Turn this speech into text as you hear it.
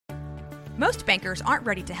Most bankers aren't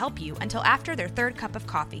ready to help you until after their third cup of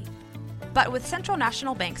coffee. But with Central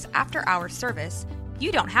National Bank's after-hours service,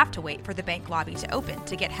 you don't have to wait for the bank lobby to open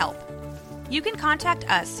to get help. You can contact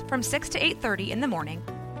us from 6 to 8:30 in the morning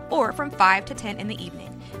or from 5 to 10 in the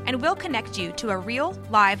evening, and we'll connect you to a real,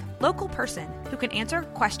 live, local person who can answer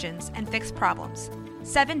questions and fix problems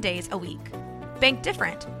 7 days a week. Bank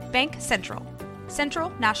different. Bank Central. Central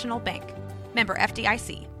National Bank. Member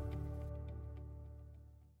FDIC.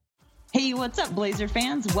 Hey, what's up, Blazer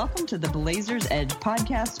fans? Welcome to the Blazers Edge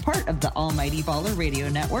podcast, part of the Almighty Baller Radio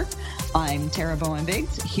Network. I'm Tara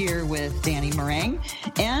Bowen-Biggs, here with Danny Meringue.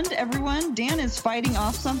 And everyone, Dan is fighting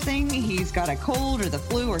off something. He's got a cold or the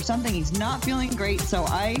flu or something. He's not feeling great. So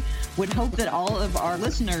I would hope that all of our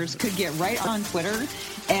listeners could get right on Twitter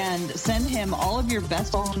and send him all of your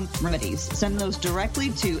best home remedies. Send those directly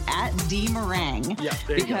to @DMeringue. Yeah,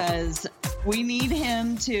 there you because we need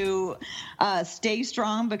him to stay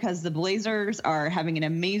strong, because the Blazers are having an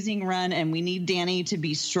amazing run, and we need Danny to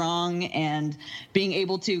be strong and being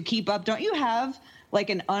able to keep up. Don't you have like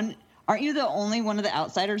aren't you the only one of the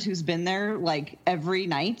outsiders who's been there like every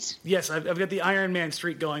night? Yes, I've got the Iron Man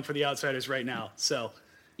streak going for the outsiders right now. So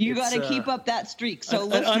you got to keep up that streak. So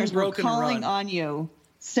listeners, we're calling on you.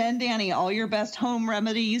 Send Danny all your best home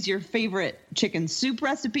remedies, your favorite chicken soup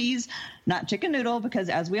recipes, not chicken noodle, because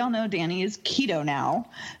as we all know, Danny is keto now.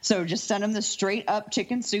 So just send him the straight up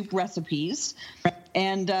chicken soup recipes,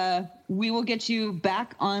 and we will get you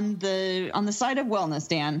back on the side of wellness,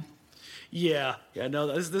 Dan. Yeah,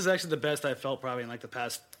 no, this is actually the best I've felt probably in like the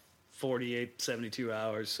past 48, 72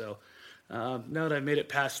 hours. So now that I've made it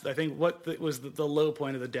past, I think what was the low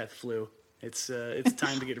point of the death flu. It's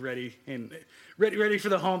time to get ready and ready for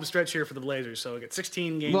the home stretch here for the Blazers. So we got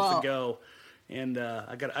 16 games to go, and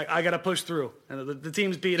I got to push through. And the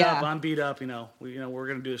team's beat up. I'm beat up. We're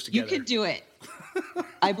gonna do this together. You could do it.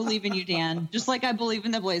 I believe in you, Dan. Just like I believe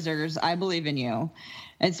in the Blazers, I believe in you.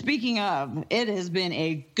 And speaking of, it has been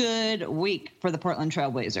a good week for the Portland Trail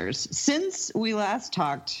Blazers. Since we last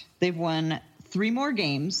talked, they've won 3 more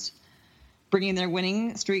games, bringing their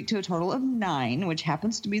winning streak to a total of 9, which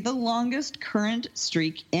happens to be the longest current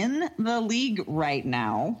streak in the league right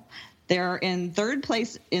now. They're in 3rd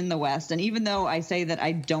place in the West, and even though I say that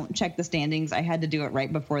I don't check the standings, I had to do it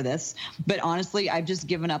right before this. But honestly, I've just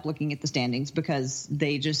given up looking at the standings because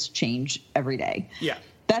they just change every day. Yeah.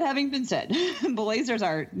 That having been said, the Blazers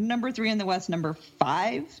are number 3 in the West, number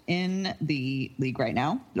 5 in the league right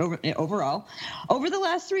now, overall. Over the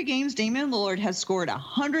last 3 games, Damian Lillard has scored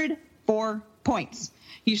 104 points.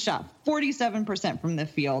 He shot 47% from the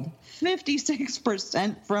field,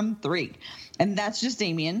 56% from 3. And that's just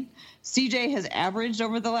Damian. CJ has averaged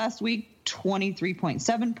over the last week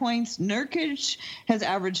 23.7 points. Nurkic has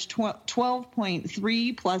averaged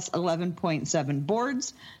 12.3 plus 11.7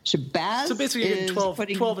 boards. Shabazz so basically you're is 12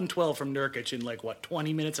 and 12 from Nurkic in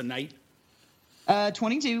 20 minutes a night?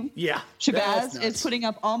 22. Yeah. Shabazz is putting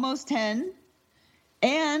up almost 10.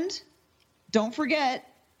 And don't forget,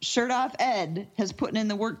 Shirt Off Ed has put in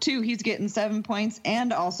the work too. He's getting 7 points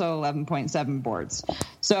and also 11.7 boards.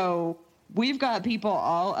 So we've got people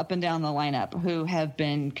all up and down the lineup who have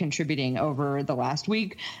been contributing over the last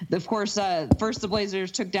week. Of course, first the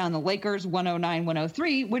Blazers took down the Lakers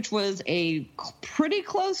 109-103, which was a pretty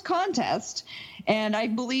close contest. And I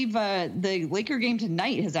believe the Laker game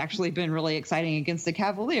tonight has actually been really exciting against the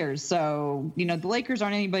Cavaliers. So, the Lakers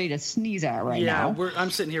aren't anybody to sneeze at right now. Yeah, I'm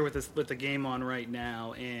sitting here with the game on right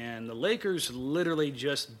now, and the Lakers literally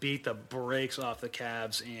just beat the brakes off the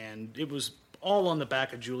Cavs, and it was all on the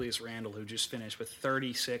back of Julius Randle, who just finished with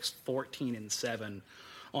 36, 14, and 7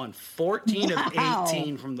 on 14 of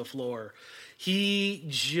 18 from the floor. He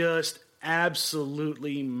just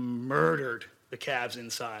absolutely murdered the Cavs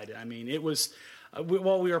inside. I mean, it was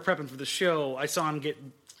while we were prepping for the show, I saw him get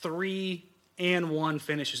 3 and 1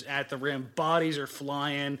 finishes at the rim. Bodies are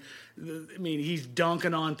flying. I mean, he's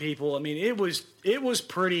dunking on people. I mean, it was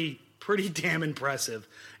pretty damn impressive.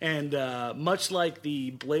 And much like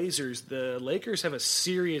the Blazers, the Lakers have a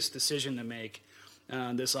serious decision to make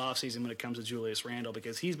this offseason when it comes to Julius Randle,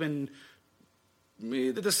 because he's been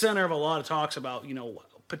at the center of a lot of talks about,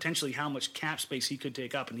 potentially how much cap space he could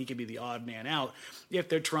take up, and he could be the odd man out if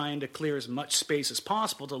they're trying to clear as much space as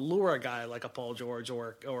possible to lure a guy like a Paul George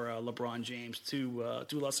or a LeBron James to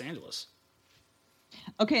Los Angeles.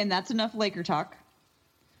 Okay, and that's enough Laker talk.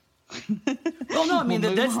 Well, no, I mean,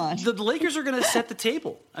 the Lakers are going to set the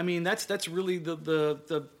table. I mean, that's really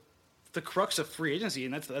the the crux of free agency,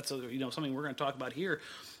 and that's something we're going to talk about here.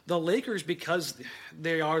 The Lakers, because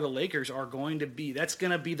they are the Lakers, are going to be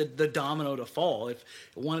the domino to fall. If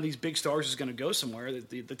one of these big stars is going to go somewhere,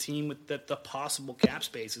 the team with the possible cap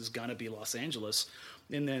space is going to be Los Angeles,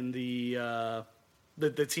 and then the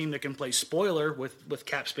team that can play spoiler with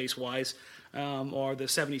cap space wise are the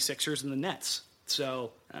 76ers and the Nets.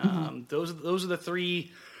 So those are the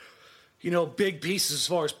three, big pieces as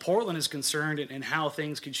far as Portland is concerned, and how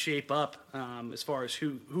things could shape up as far as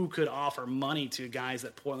who could offer money to guys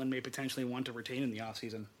that Portland may potentially want to retain in the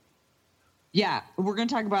offseason. Yeah, we're going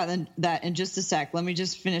to talk about that in just a sec. Let me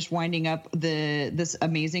just finish winding up this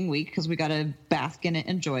amazing week, because we got to bask in it,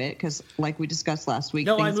 enjoy it, because like we discussed last week,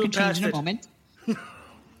 things can change in a moment.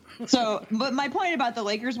 So, but my point about the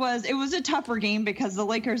Lakers was it was a tougher game because the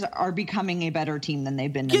Lakers are becoming a better team than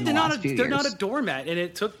they've been in the last few years. They're not a doormat, and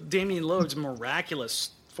it took Damian Lillard's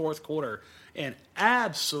miraculous fourth quarter and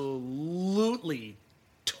absolutely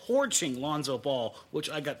torching Lonzo Ball,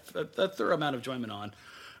 which I got a thorough amount of enjoyment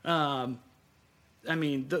on.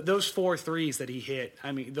 Those 4 threes that he hit,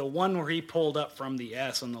 the one where he pulled up from the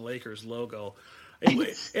S on the Lakers logo,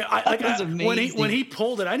 amazing. When he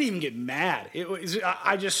pulled it, I didn't even get mad.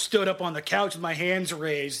 I just stood up on the couch with my hands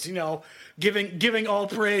raised, giving all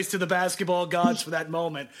praise to the basketball gods for that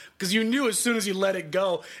moment, because you knew as soon as he let it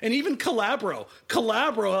go. And even Calabro,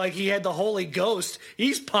 like he had the Holy Ghost.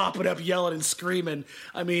 He's popping up, yelling and screaming.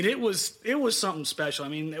 It was something special.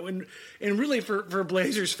 And really for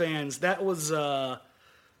Blazers fans, that was not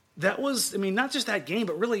just that game,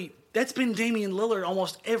 but really that's been Damian Lillard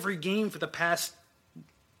almost every game for the past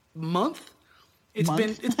month. It's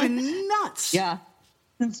been nuts. Yeah,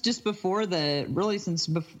 just before the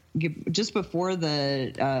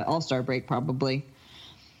All-Star break, probably.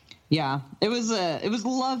 Yeah, it was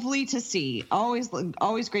lovely to see. Always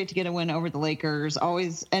great to get a win over the Lakers.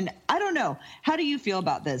 Always, and I don't know, how do you feel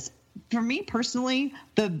about this? For me personally,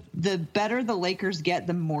 the better the Lakers get,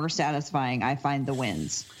 the more satisfying I find the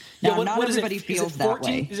wins. Now, not everybody feels that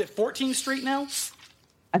way. Is it 14 straight now?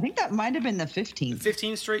 I think that might have been the 15th.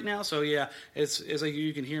 15 straight now. So yeah, it's like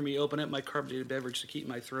you can hear me open up my carbonated beverage to keep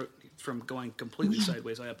my throat from going completely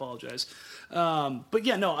sideways. I apologize. But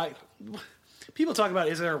yeah, no, people talk about,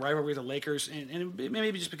 is there a rivalry with the Lakers? And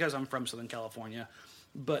maybe just because I'm from Southern California,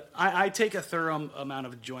 but I take a thorough amount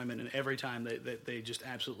of enjoyment in every time they just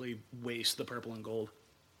absolutely waste the purple and gold.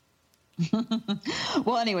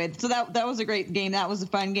 Well, anyway, so that was a great game. That was a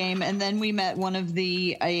fun game. And then we met one of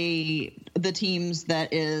the teams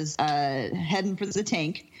that is heading for the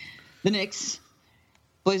tank, the Knicks.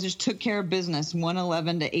 Blazers took care of business,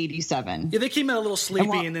 111-87. Yeah, they came out a little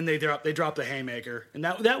sleepy, and then they dropped the haymaker, and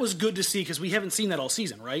that was good to see, because we haven't seen that all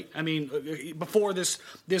season, right? Before this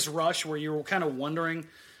rush where you were kind of wondering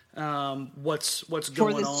what's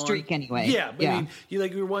going on for this streak anyway. Yeah, but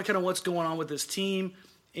you were kind of what's going on with this team.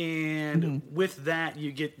 And with that,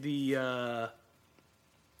 you get the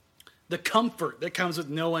comfort that comes with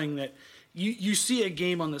knowing that you see a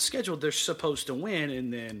game on the schedule they're supposed to win,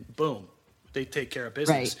 and then boom, they take care of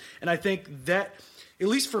business. Right. And I think that, at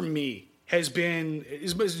least for me, has been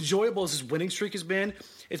as enjoyable as this winning streak has been.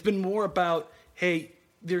 It's been more about, hey,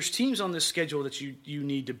 there's teams on this schedule that you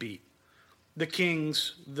need to beat. The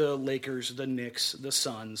Kings, the Lakers, the Knicks, the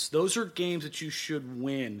Suns. Those are games that you should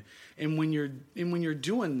win. And when you're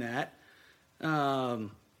doing that,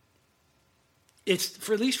 it's,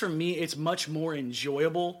 at least for me, it's much more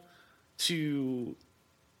enjoyable to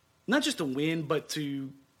not just to win, but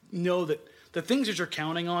to know that the things that you're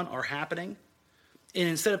counting on are happening. And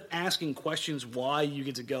instead of asking questions why, you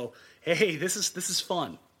get to go, hey, this is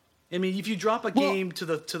fun. If you drop a game to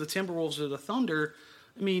the Timberwolves or the Thunder,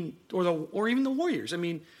 or even the Warriors.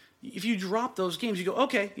 If you drop those games, you go,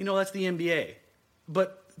 okay, that's the NBA.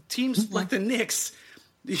 But teams like the Knicks,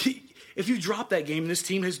 if you drop that game, and this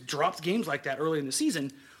team has dropped games like that early in the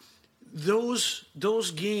season, those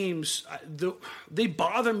games, they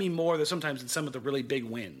bother me more than sometimes than some of the really big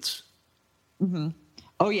wins. Mm-hmm.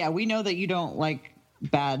 Oh, yeah, we know that you don't like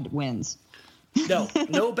bad wins.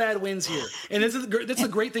 No bad wins here. And that's the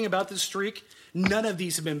great thing about this streak. None of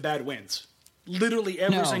these have been bad wins. Literally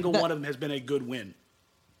every single one of them has been a good win.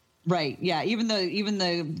 Right. Yeah. Even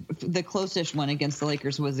the close-ish one against the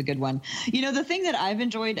Lakers was a good one. The thing that I've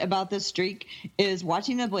enjoyed about this streak is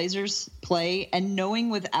watching the Blazers play and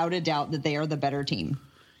knowing without a doubt that they are the better team.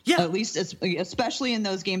 Yeah. At least, especially in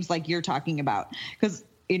those games like you're talking about. Because,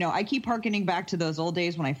 I keep hearkening back to those old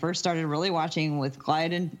days when I first started really watching with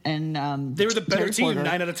Clyde and they were the better Terry team Porter.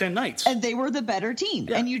 9 out of 10 nights. And they were the better team.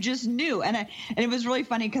 Yeah. And you just knew. And it was really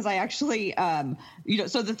funny because I actually,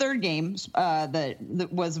 so the third game that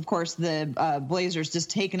was, of course, the Blazers just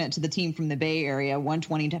taking it to the team from the Bay Area,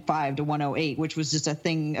 125 to 108, which was just a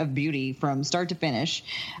thing of beauty from start to finish.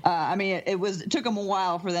 It took them a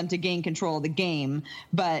while for them to gain control of the game.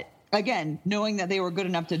 But again, knowing that they were good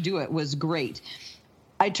enough to do it was great.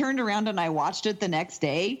 I turned around and I watched it the next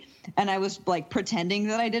day, and I was like pretending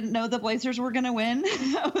that I didn't know the Blazers were going to win.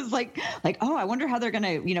 I was like, oh, I wonder how they're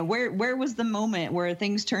going to, where was the moment where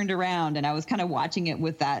things turned around? And I was kind of watching it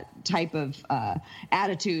with that type of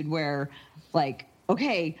attitude where, like,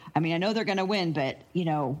 okay, I know they're going to win, but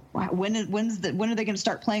when are they going to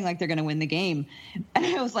start playing like they're going to win the game? And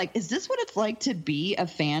I was like, is this what it's like to be a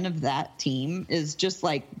fan of that team? Is just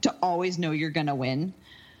like to always know you're going to win?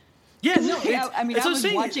 Yeah, no, I was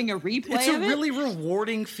watching a replay. It's a really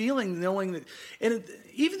rewarding feeling knowing that, and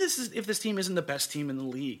if this team isn't the best team in the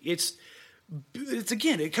league, it's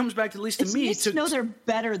again, it comes back at least to me to know they're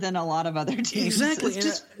better than a lot of other teams. Exactly, it's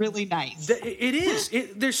just really nice. It is.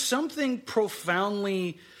 There's something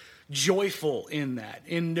profoundly joyful in that,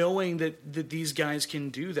 in knowing that these guys can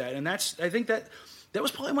do that, and I think that was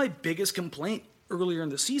probably my biggest complaint earlier in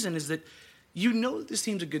the season is that. This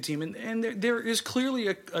team's a good team, and there is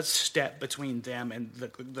clearly a step between them and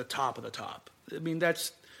the top of the top.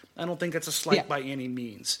 I don't think that's a slight by any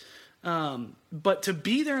means. But to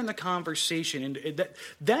be there in the conversation, and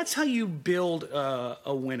that's how you build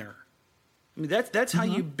a winner. That's how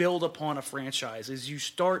you build upon a franchise, is you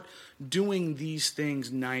start doing these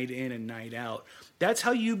things night in and night out. That's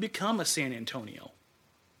how you become a San Antonio.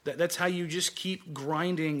 That's how you just keep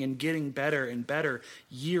grinding and getting better and better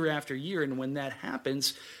year after year. And when that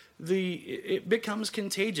happens, it becomes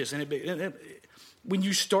contagious. And when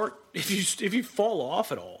you start, if you fall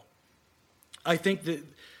off at all, I think that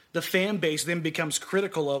the fan base then becomes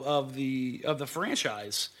critical of the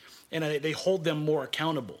franchise, and they hold them more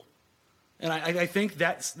accountable. And I think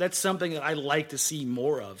that's something that I like to see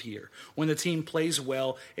more of here. When the team plays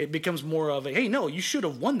well, it becomes more of a, hey, no, you should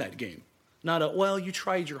have won that game. Not a, well, you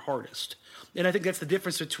tried your hardest. And I think that's the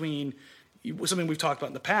difference between something we've talked about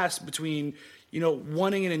in the past, between,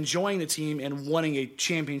 wanting and enjoying the team and wanting a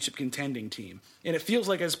championship contending team. And it feels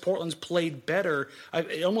like as Portland's played better,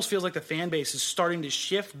 it almost feels like the fan base is starting to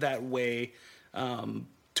shift that way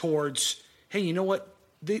towards, hey, you know what?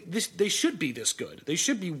 They should be this good. They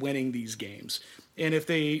should be winning these games. And if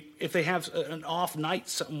they have an off night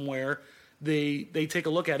somewhere, they take a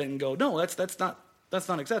look at it and go, no, that's not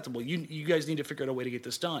acceptable. You guys need to figure out a way to get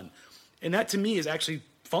this done. And that, to me, is actually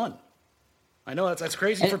fun. I know that's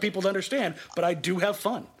crazy for people to understand, but I do have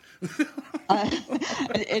fun.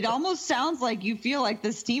 It almost sounds like you feel like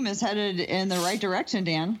this team is headed in the right direction,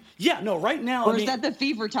 Dan. Yeah, no, right now. Or is that the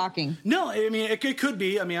fever talking? No, it could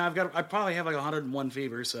be. I probably have like 101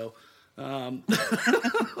 fever, so. Well,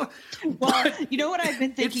 you know what I've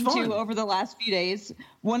been thinking too over the last few days?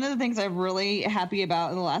 One of the things I'm really happy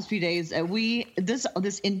about in the last few days,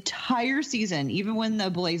 this entire season, even when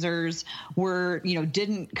the Blazers were,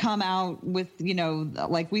 didn't come out with,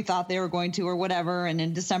 like we thought they were going to or whatever, and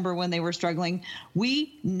in December when they were struggling,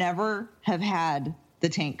 we never have had the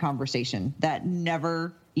tank conversation. That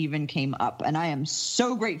never even came up, and I am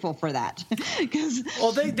so grateful for that, because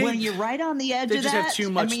when you're right on the edge of that, have too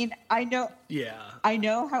much, I know. Yeah, I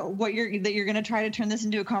know that you're going to try to turn this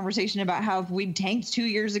into a conversation about how if we'd tanked 2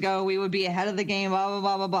 years ago, we would be ahead of the game, blah, blah,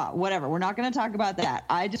 blah, blah, blah, whatever. We're not going to talk about that.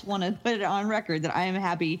 I just want to put it on record that I am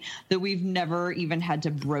happy that we've never even had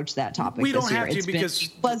to broach that topic. We this don't year. have to it's because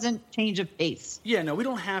been a pleasant change of pace. Yeah, no, we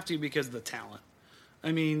don't have to because of the talent.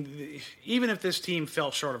 Even if this team fell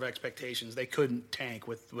short of expectations, they couldn't tank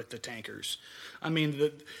with the tankers.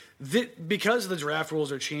 Because the draft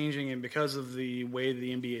rules are changing and because of the way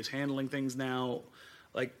the NBA is handling things now,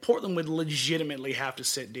 like Portland would legitimately have to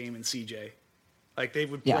sit Dame and CJ. Like they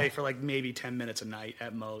would play for like maybe 10 minutes a night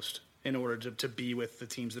at most in order to be with the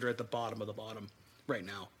teams that are at the bottom of the bottom right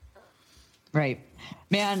now. Right.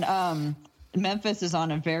 Man, Memphis is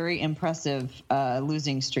on a very impressive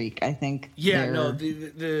losing streak, I think. Yeah, no,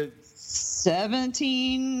 the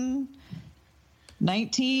 17,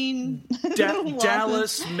 19.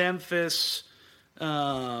 Dallas, Memphis,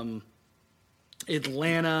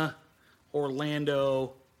 Atlanta,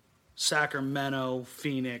 Orlando, Sacramento,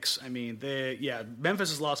 Phoenix. Memphis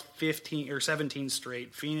has lost 15 or 17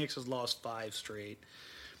 straight. Phoenix has lost 5 straight.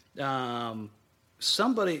 Who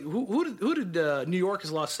did New York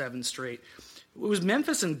has lost 7 straight. It was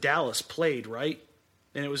Memphis and Dallas played, right?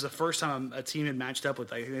 And it was the first time a team had matched up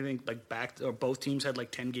with, I think, both teams had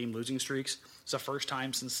like 10-game losing streaks. It's the first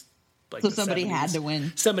time since like so the somebody 70s. had to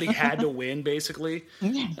win. Somebody had to win, basically.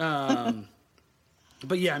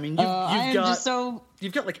 But yeah, I mean,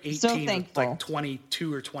 you've got like 8 teams with like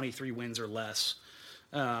 22 or 23 wins or less.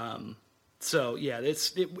 So yeah,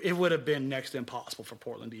 it would have been next to impossible for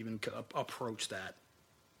Portland to even approach that.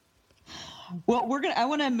 Well, I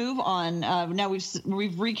want to move on. Now we've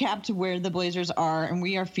recapped where the Blazers are, and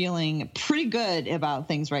we are feeling pretty good about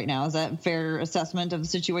things right now. Is that a fair assessment of the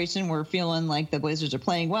situation? We're feeling like the Blazers are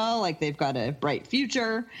playing well, like they've got a bright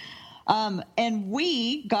future. And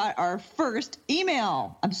we got our first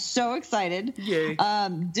email. I'm so excited. Yay.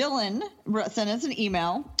 Dylan sent us an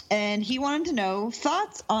email, and he wanted to know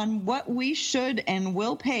thoughts on what we should and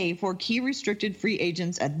will pay for key restricted free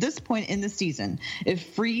agents at this point in the season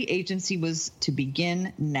if free agency was to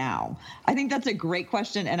begin now. I think that's a great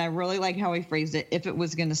question, and I really like how he phrased it, if it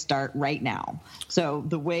was going to start right now. So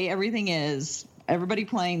the way everything is, everybody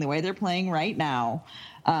playing the way they're playing right now,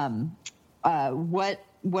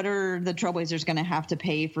 what are the Trailblazers going to have to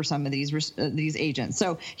pay for some of these agents?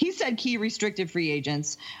 So he said key restricted free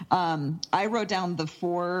agents. I wrote down the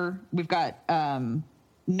 4. We've got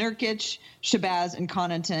Nurkic, Shabazz, and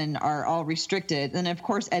Connaughton are all restricted. And, of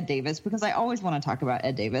course, Ed Davis, because I always want to talk about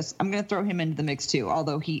Ed Davis. I'm going to throw him into the mix, too,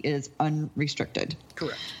 although he is unrestricted.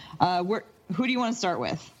 Correct. Who do you want to start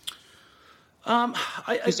with?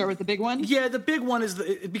 I start with the big one? Yeah, the big one is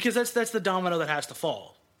because that's the domino that has to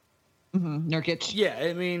fall. Mm-hmm. Nurkic. Yeah,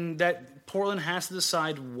 I mean, that Portland has to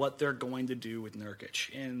decide what they're going to do with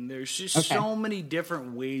Nurkic, and there's just so many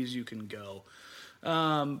different ways you can go.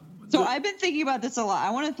 So I've been thinking about this a lot.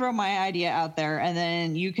 I want to throw my idea out there, and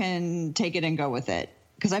then you can take it and go with it,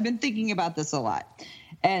 because I've been thinking about this a lot,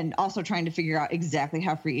 and also trying to figure out exactly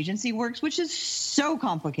how free agency works, which is so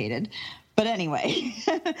complicated. But anyway,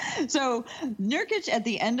 so Nurkic at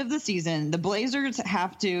the end of the season, the Blazers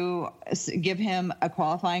have to give him a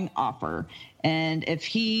qualifying offer. And if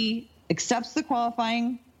he accepts the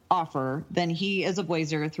qualifying offer, then he is a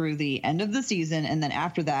Blazer through the end of the season. And then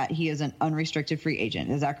after that, he is an unrestricted free agent.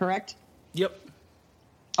 Is that correct? Yep.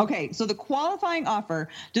 Okay, so the qualifying offer,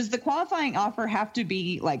 does the qualifying offer have to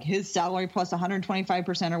be like his salary plus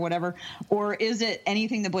 125% or whatever? Or is it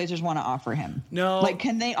anything the Blazers want to offer him? No. Like,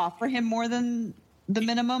 can they offer him more than the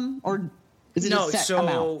minimum, or is it a set amount?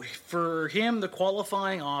 No, so for him, the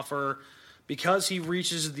qualifying offer, because he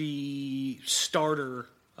reaches the starter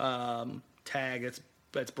tag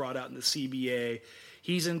that's brought out in the CBA,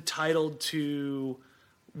 he's entitled to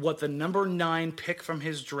what the number 9 pick from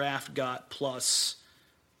his draft got plus...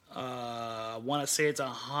 I want to say it's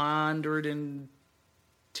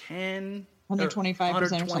 110, 125% or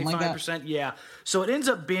something like that. Yeah. So it ends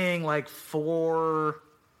up being like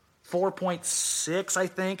 4.6, I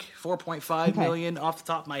think, 4.5 million off the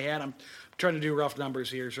top of my head. I'm trying to do rough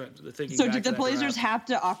numbers here. So did the Blazers have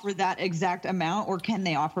to offer that exact amount, or can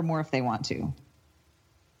they offer more if they want to?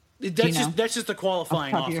 That's just the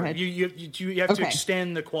qualifying offer. You have to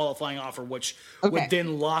extend the qualifying offer, which would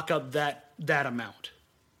then lock up that amount.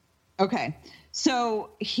 Okay,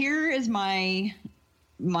 so here is my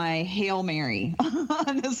Hail Mary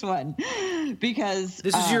on this one, because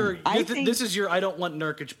this is your I don't want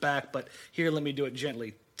Nurkic back, but here, let me do it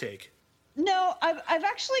gently take. No, I've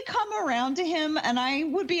actually come around to him, and I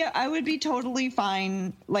would be totally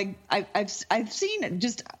fine. Like I've seen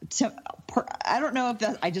just I don't know if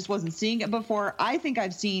that I just wasn't seeing it before. I think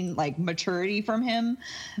I've seen like maturity from him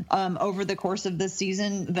over the course of this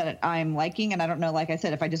season that I'm liking, and I don't know, like I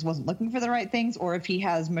said, if I just wasn't looking for the right things, or if he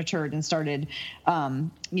has matured and started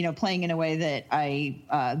playing in a way that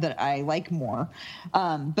I like more.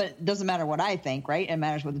 But it doesn't matter what I think, right? It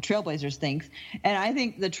matters what the Trailblazers think, and I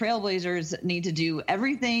think the Trailblazers need to do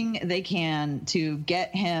everything they can to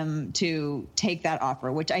get him to take that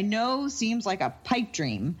offer, which I know seems like a pipe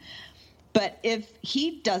dream. But if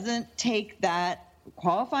he doesn't take that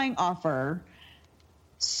qualifying offer,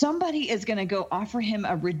 somebody is going to go offer him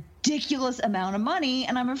a ridiculous amount of money,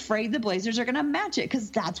 and I'm afraid the Blazers are going to match it,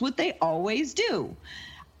 because that's what they always do.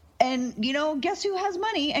 And, guess who has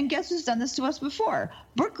money, and guess who's done this to us before?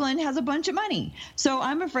 Brooklyn has a bunch of money. So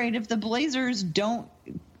I'm afraid if the Blazers don't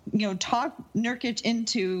talk Nurkic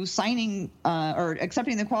into signing or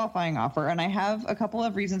accepting the qualifying offer, and I have a couple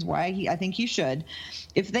of reasons why I think he should.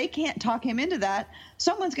 If they can't talk him into that,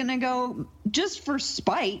 someone's going to go, just for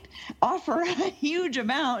spite, offer a huge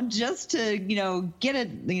amount just to get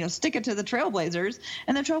it, stick it to the Trailblazers,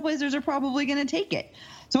 and the Trailblazers are probably going to take it.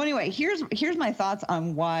 So anyway, here's my thoughts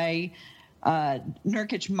on why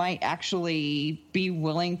Nurkic might actually be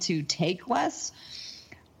willing to take less.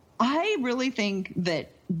 I really think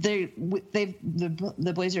that the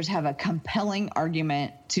Blazers have a compelling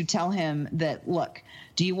argument to tell him that, look,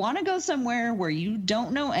 do you want to go somewhere where you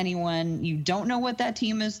don't know anyone, you don't know what that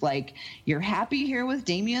team is like, you're happy here with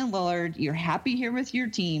Damian Lillard, you're happy here with your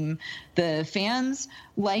team, the fans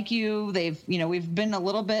like you, it's been a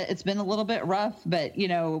little bit rough, but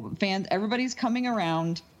fans, everybody's coming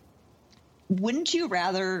around. Wouldn't you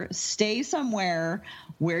rather stay somewhere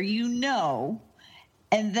where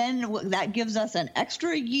and then that gives us an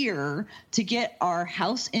extra year to get our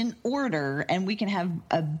house in order, and we can have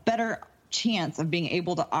a better chance of being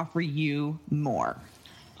able to offer you more?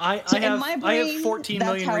 I have 14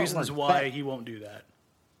 million reasons why he won't do that.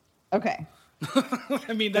 Okay.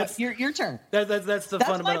 I mean, that's your turn. That's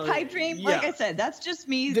fundamental. My pipe dream. Yeah. Like I said, that's just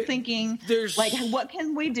me thinking. What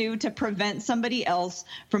can we do to prevent somebody else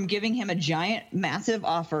from giving him a giant, massive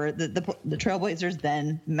offer that the Trailblazers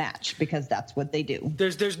then match, because that's what they do.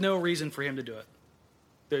 There's no reason for him to do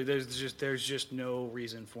it. There's just no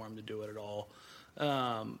reason for him to do it at all.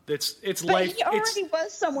 It's but life. He already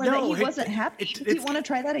was somewhere that he wasn't happy. Do you want to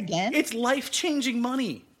try that again? It's life-changing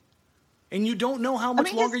money. And you don't know how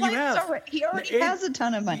much longer you have. He already has a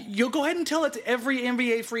ton of money. You'll go ahead and tell it to every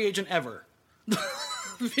NBA free agent ever.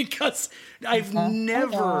 Because I've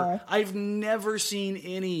never seen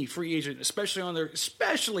any free agent,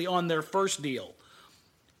 especially on their first deal,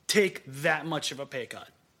 take that much of a pay cut.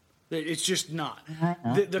 It's just not.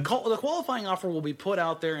 The qualifying offer will be put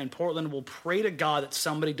out there, and Portland will pray to God that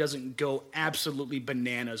somebody doesn't go absolutely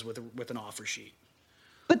bananas with an offer sheet.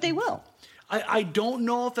 But they will. I don't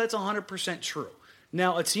know if that's 100% true.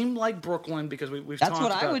 Now, it seemed like Brooklyn, because we've talked about that.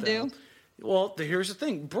 That's what I would do. Well, here's the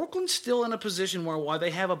thing. Brooklyn's still in a position where, while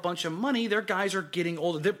they have a bunch of money, their guys are getting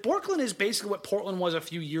older. Brooklyn is basically what Portland was a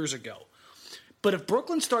few years ago. But if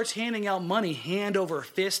Brooklyn starts handing out money hand over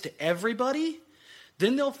fist to everybody,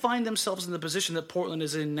 then they'll find themselves in the position that Portland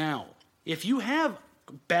is in now. If you have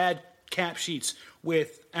bad cap sheets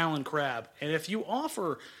with Alan Crabb, and if you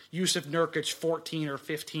offer Jusuf Nurkic $14 or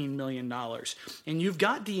 $15 million, and you've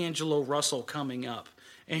got D'Angelo Russell coming up,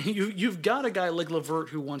 and you've got a guy like LeVert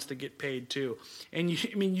who wants to get paid too, and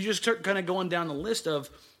you just start kind of going down the list of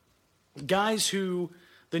guys who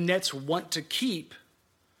the Nets want to keep,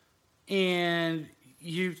 and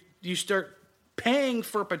you start paying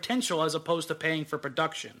for potential as opposed to paying for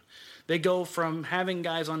production. They go from having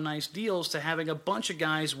guys on nice deals to having a bunch of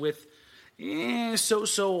guys with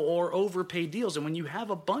so-so or overpaid deals. And when you have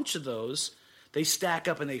a bunch of those, they stack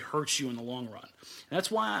up and they hurt you in the long run. And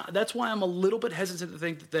that's why I'm a little bit hesitant to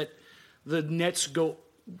think that the Nets go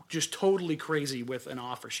just totally crazy with an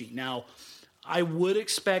offer sheet. Now, I would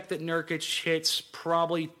expect that Nurkic hits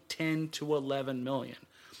probably 10 to 11 million.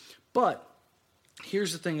 But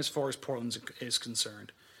here's the thing as far as Portland is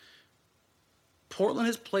concerned. Portland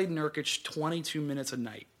has played Nurkic 22 minutes a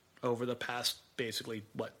night over the past, basically,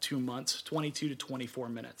 2 months? 22 to 24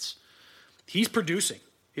 minutes. He's producing.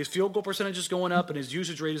 His field goal percentage is going up, and his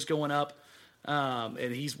usage rate is going up. And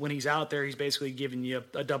when he's out there, he's basically giving you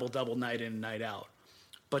a double-double night in and night out.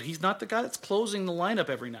 But he's not the guy that's closing the lineup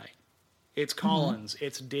every night. It's Collins.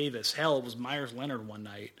 It's Davis. Hell, it was Myers Leonard one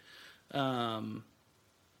night.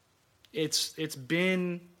 It's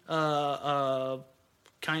been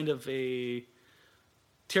kind of a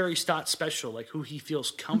Terry Stott special, like who he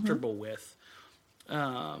feels comfortable with.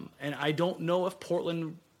 And I don't know if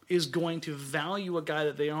Portland is going to value a guy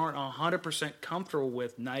that they aren't 100% comfortable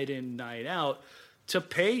with night in, night out to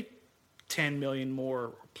pay $10 million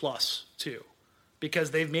more plus too.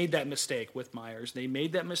 Because they've made that mistake with Myers. They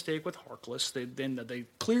made that mistake with Harkless. They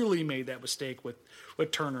clearly made that mistake with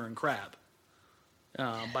Turner and Crabb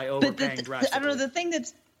by overpaying drastically. I don't know, the thing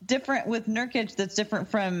that's different with Nurkic that's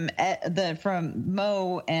different from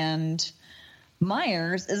Mo and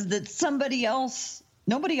Myers is that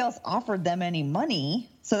nobody else offered them any money,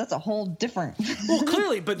 so that's a whole different. Well,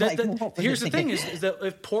 clearly, but here's the thing: is that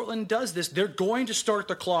if Portland does this, they're going to start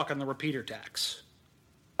the clock on the repeater tax.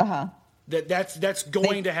 That's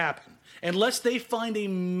going to happen unless they find a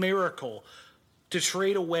miracle to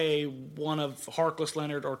trade away one of Harkless,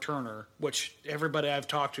 Leonard, or Turner, which everybody I've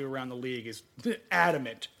talked to around the league is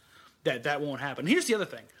adamant that won't happen. Here's the other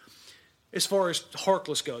thing. As far as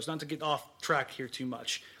Harkless goes, not to get off track here too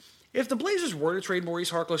much, if the Blazers were to trade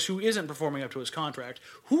Maurice Harkless, who isn't performing up to his contract,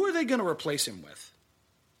 who are they going to replace him with?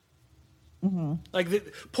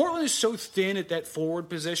 Portland is so thin at that forward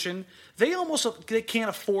position, they can't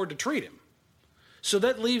afford to trade him. So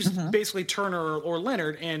that leaves basically Turner or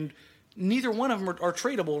Leonard, and neither one of them are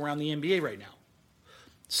tradable around the NBA right now.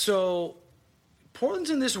 So Portland's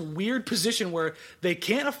in this weird position where they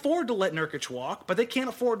can't afford to let Nurkic walk, but they can't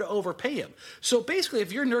afford to overpay him. So basically,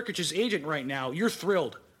 if you're Nurkic's agent right now, you're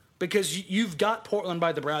thrilled because you've got Portland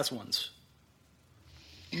by the brass ones.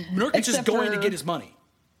 Nurkic is going to get his money.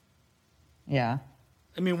 Yeah.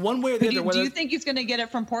 I mean, one way or the other. Do you think he's going to get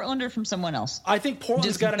it from Portland or from someone else? I think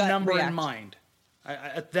Portland's got a number in mind.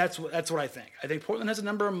 That's what I think. I think Portland has a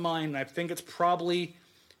number in mind, and I think it's probably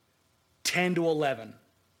 10 to 11.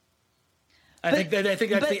 I think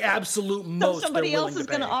that's the absolute most. So somebody else is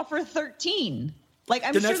going to offer 13. Like,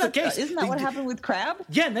 I'm sure isn't that what happened with Crabbe?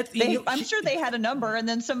 Yeah, I'm sure they had a number, and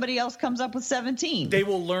then somebody else comes up with 17. They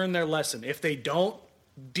will learn their lesson. If they don't,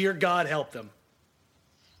 dear God, help them.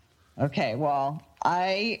 Okay, well,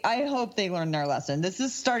 I hope they learn their lesson. This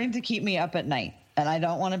is starting to keep me up at night, and I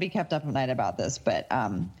don't want to be kept up at night about this. But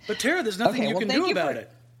Tara, there's nothing you can do about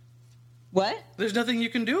it. What? There's nothing you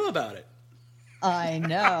can do about it. I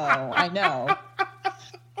know.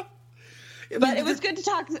 But it was good to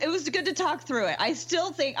talk. It was good to talk through it. I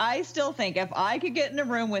still think if I could get in a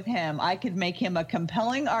room with him, I could make him a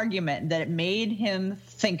compelling argument that it made him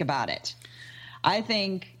think about it. I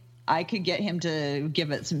think I could get him to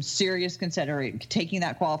give it some serious consideration, taking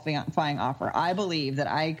that qualifying offer. I believe that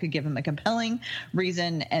I could give him a compelling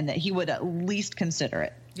reason and that he would at least consider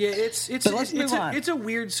it. Yeah, it's a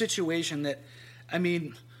weird situation that, I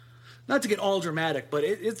mean, not to get all dramatic, but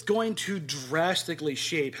it's going to drastically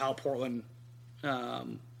shape how Portland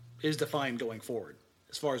is defined going forward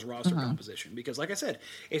as far as roster composition. Because, like I said,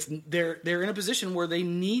 they're in a position where they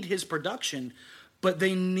need his production, but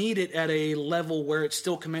they need it at a level where it's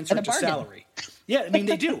still commensurate to salary. Yeah, I mean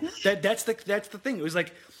they do. That's the thing. It was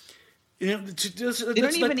like, you know, they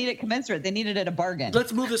don't even need it commensurate. They need it at a bargain.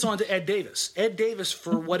 Let's move this on to Ed Davis. Ed Davis,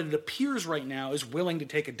 for what it appears right now, is willing to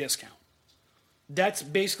take a discount. That's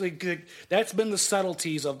been the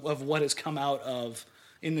subtleties of what has come out of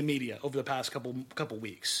in the media over the past couple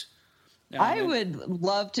weeks. I would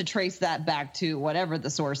love to trace that back to whatever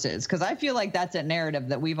the source is, because I feel like that's a narrative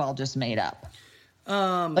that we've all just made up.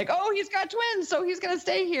 Like, oh, he's got twins, so he's going to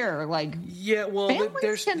stay here. Like, yeah, well,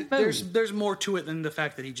 there's more to it than the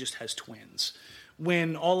fact that he just has twins.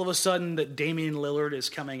 When all of a sudden that Damian Lillard is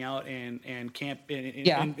coming out and camp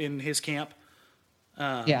in his camp,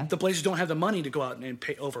 the Blazers don't have the money to go out and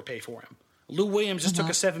overpay for him. Lou Williams just took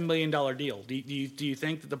a $7 million deal. Do you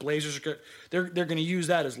think that the Blazers they're going to use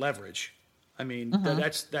that as leverage? I mean,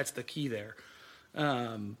 that's the key there.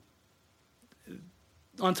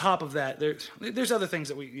 On top of that, there's other things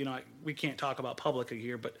that we can't talk about publicly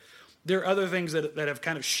here, but there are other things that have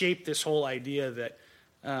kind of shaped this whole idea that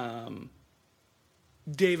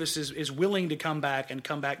Davis is willing to come back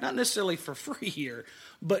not necessarily for free here,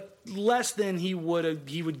 but less than he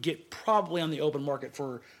would get probably on the open market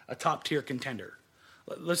for a top tier contender.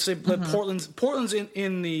 Let's say Portland's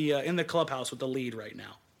in the clubhouse with the lead right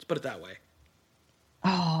now. Let's put it that way.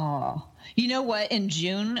 Oh, you know what? In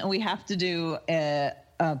June, we have to do a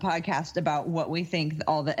podcast about what we think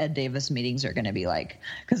all the Ed Davis meetings are going to be like.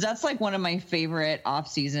 Because that's like one of my favorite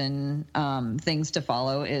off-season things to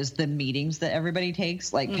follow is the meetings that everybody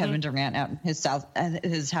takes, like Kevin Durant out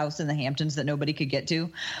his house in the Hamptons that nobody could get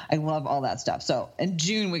to. I love all that stuff. So in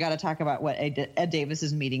June, we got to talk about what Ed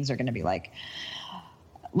Davis's meetings are going to be like.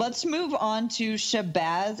 Let's move on to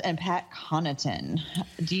Shabazz and Pat Connaughton.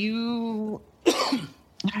 Do you...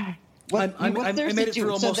 I made it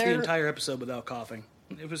through almost the entire episode without coughing.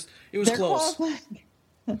 It was close.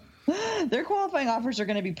 Their qualifying offers are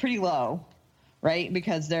going to be pretty low, right?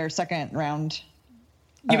 Because they're second round.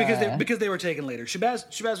 Yeah, because they were taken later.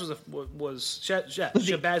 Shabazz's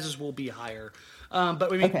will be higher,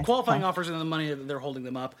 but I mean qualifying offers and the money that they're holding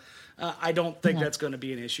them up. I don't think that's going to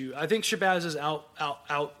be an issue. I think Shabazz has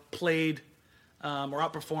outplayed or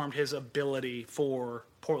outperformed his ability for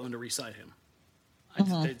Portland to re-sign him.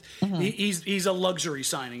 He's a luxury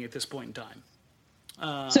signing at this point in time.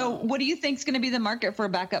 So what do you think is going to be the market for a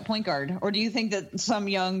backup point guard? Or do you think that some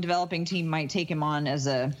young developing team might take him on as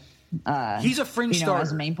a he's a fringe starter,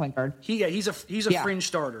 as a main point guard? He's a fringe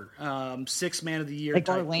starter. Sixth man of the year like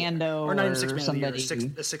type. Orlando or not even sixth man somebody. of the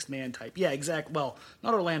year, a sixth man type. Yeah, exactly. Well,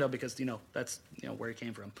 not Orlando because that's where he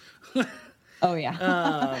came from. Oh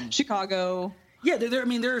yeah. Chicago. Yeah,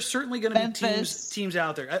 there are certainly going to be teams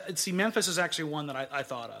out there. See, Memphis is actually one that I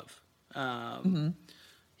thought of.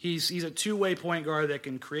 He's a two-way point guard that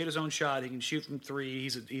can create his own shot. He can shoot from three.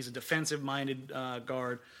 He's a defensive-minded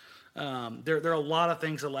guard. There are a lot of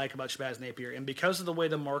things I like about Shabazz Napier, and because of the way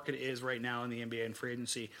the market is right now in the NBA and free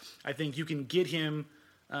agency, I think you can get him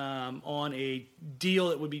on a deal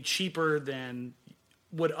that would be cheaper than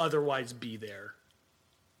would otherwise be there.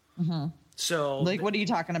 So, like, what are you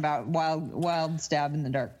talking about? Wild stab in the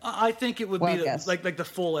dark. I think it would Wild be guess. like the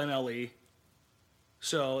full MLE.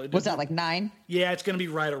 So what's that, like 9? Yeah, it's going to be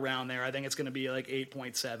right around there. I think it's going to be like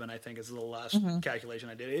 8.7. I think is the last calculation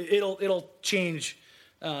I did. It'll change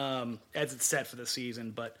as it's set for the season,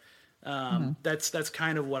 but that's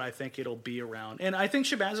kind of what I think it'll be around. And I think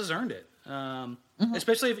Shabazz has earned it,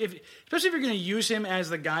 especially if you're going to use him as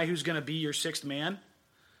the guy who's going to be your sixth man.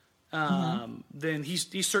 Then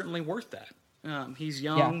he's certainly worth that. He's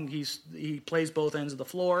young. Yeah. He plays both ends of the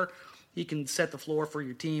floor. He can set the floor for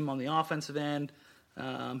your team on the offensive end.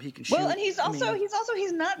 He can shoot. Well, and he's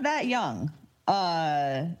not that young.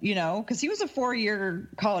 Because he was a 4-year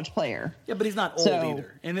college player. Yeah, but he's not old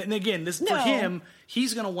either. And again, for him,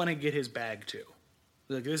 he's going to want to get his bag too.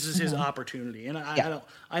 Like, this is his opportunity, and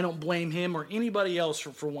I don't blame him or anybody else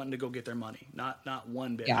for wanting to go get their money. Not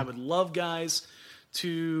one bit. Yeah. I would love guys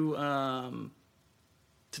to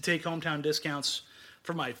take hometown discounts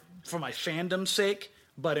for my fandom's sake.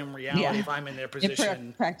 But in reality, if I'm in their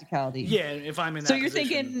position, practicality. Yeah, if I'm in that. So you're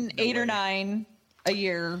position, thinking 8 or 9 a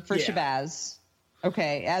year for Shabazz,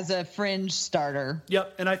 okay, as a fringe starter.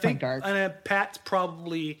 Yep, and I think Pat's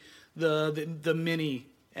probably the mini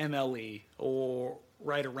MLE or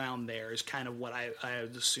right around there is kind of what I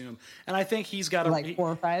would assume, and I think he's got 4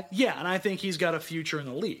 or 5. Yeah, and I think he's got a future in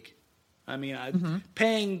the league. I mean,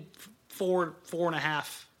 paying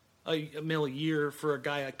 $4.5 $1 a year for a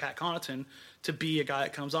guy like Pat Connaughton to be a guy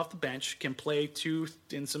that comes off the bench, can play 2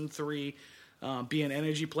 and some 3, be an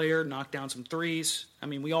energy player, knock down some threes. I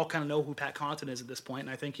mean, we all kind of know who Pat Connaughton is at this point, and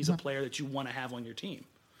I think he's a player that you want to have on your team.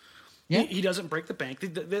 Yeah. He doesn't break the bank.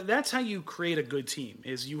 That's how you create a good team,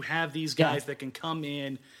 is you have these guys that can come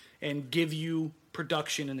in and give you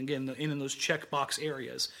production, and again, in those checkbox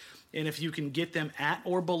areas. And if you can get them at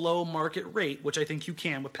or below market rate, which I think you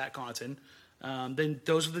can with Pat Connaughton, then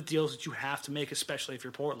those are the deals that you have to make, especially if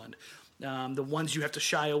you're Portland. The ones you have to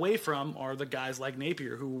shy away from are the guys like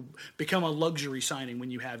Napier, who become a luxury signing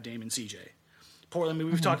when you have Dame and CJ. Portland, I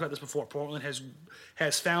mean, we've talked about this before. Portland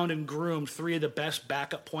has found and groomed 3 of the best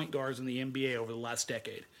backup point guards in the NBA over the last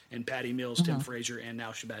decade, in Patty Mills, Tim Frazier, and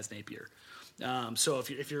now Shabazz Napier. So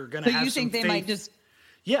if you're going to have some faith, might just...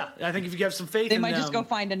 Yeah, I think if you have some faith in them... They might just go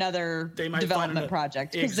find another development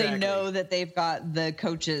project, because they know that they've got the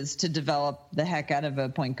coaches to develop the heck out of a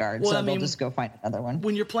point guard, they'll just go find another one.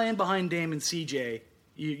 When you're playing behind Dame and CJ,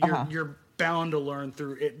 you're bound to learn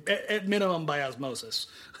through it, at minimum by osmosis,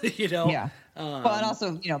 Yeah. And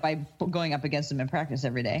also, by going up against them in practice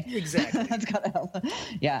every day. Exactly. That's got to help.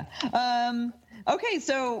 Yeah. Okay,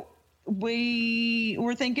 so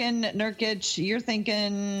we're thinking Nurkic, you're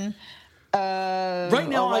thinking... right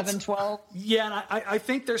now, 11, 12. Yeah, and I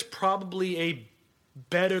think there's probably a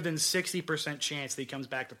better than 60% chance that he comes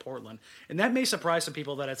back to Portland, and that may surprise some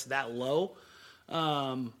people that it's that low.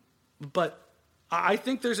 But I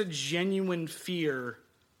think there's a genuine fear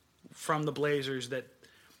from the Blazers that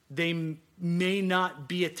they may not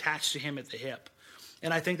be attached to him at the hip,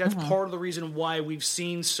 and I think that's part of the reason why we've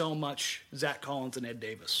seen so much Zach Collins and Ed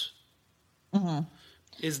Davis.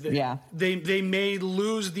 Is that they may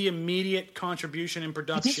lose the immediate contribution and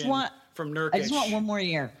production from Nurkic. I just want one more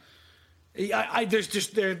year.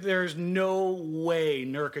 There's no way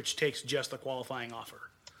Nurkic takes just a qualifying offer.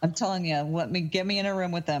 I'm telling you, get me in a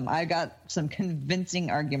room with them. I got some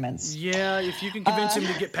convincing arguments. Yeah, if you can convince him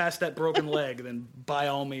to get past that broken leg, then by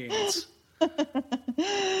all means.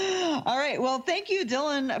 All right. Well, thank you,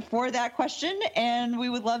 Dylan, for that question. And we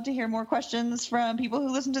would love to hear more questions from people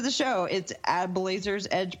who listen to the show. It's at Blazers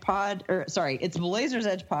Edge Pod, it's Blazers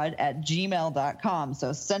Edge Pod at gmail.com.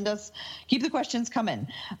 So keep the questions coming.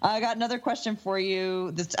 I got another question for you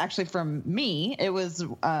that's actually from me. It was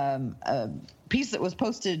a piece that was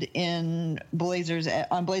posted on Blazers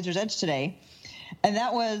Edge today. And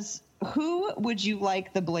that was, who would you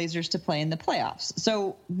like the Blazers to play in the playoffs?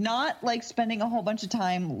 So not like spending a whole bunch of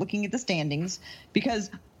time looking at the standings, because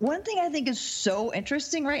one thing I think is so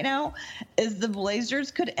interesting right now is the Blazers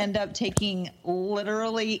could end up taking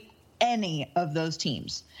literally any of those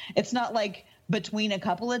teams. It's not like between a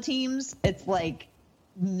couple of teams. It's like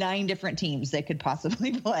 9 different teams they could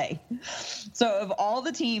possibly play. So of all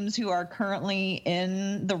the teams who are currently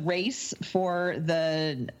in the race for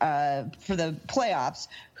the playoffs,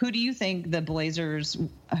 who do you think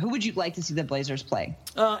who would you like to see the Blazers play?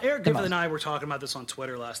 Eric Griffith and I were talking about this on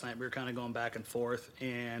Twitter last night. We were kind of going back and forth,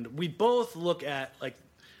 and we both look at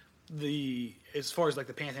as far as the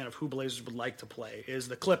pantheon of who Blazers would like to play is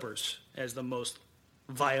the Clippers as the most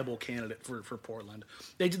viable candidate for Portland.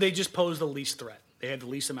 They just pose the least threat. They had the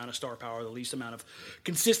least amount of star power, the least amount of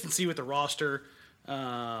consistency with the roster.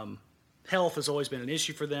 Health has always been an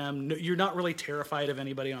issue for them. You're not really terrified of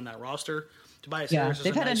anybody on that roster. Tobias Harris is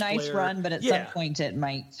they've had a nice player. run, but at some point it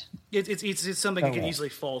might. It's something that can easily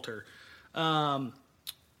falter.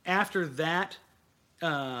 After that,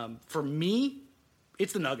 for me,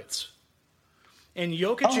 it's the Nuggets. And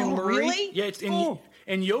Jokic and Murray. Really?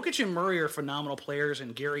 And Jokic and Murray are phenomenal players,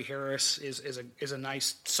 and Gary Harris is a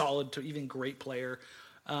nice, solid to even great player.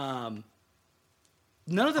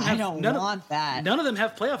 None of them have. None of them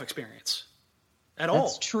have playoff experience at all.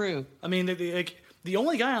 That's true. I mean, the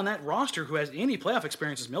only guy on that roster who has any playoff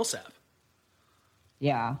experience is Millsap.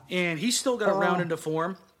 Yeah, and he's still got to round into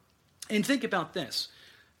form. And think about this: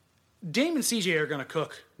 Dame and CJ are going to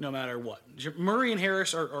cook no matter what. Murray and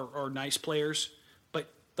Harris are nice players,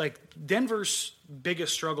 but like Denver's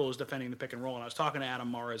biggest struggle is defending the pick and roll. And I was talking to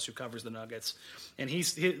Adam Mares, who covers the Nuggets, and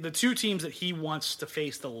the two teams that he wants to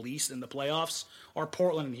face the least in the playoffs are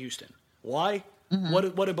Portland and Houston. Why? Mm-hmm.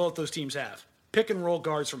 What do both those teams have? Pick and roll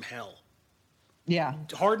guards from hell. Yeah.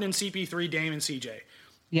 Harden and CP3, Dame and CJ.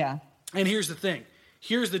 Yeah. And here's the thing.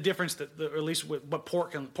 Here's the difference or at least what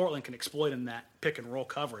Portland can exploit in that pick and roll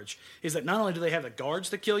coverage is that not only do they have the guards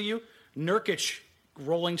to kill you, Nurkic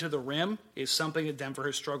rolling to the rim is something that Denver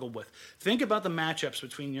has struggled with. Think about the matchups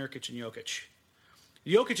between Nurkic and Jokic.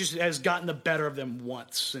 Jokic has gotten the better of them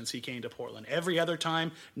once since he came to Portland. Every other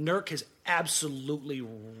time, Nurk has absolutely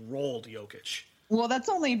rolled Jokic. Well, that's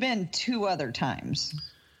only been 2 other times,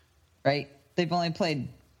 right? They've only played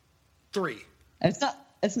 3. It's not.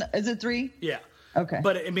 Is it 3? Yeah. Okay.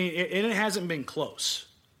 But I mean, it hasn't been close.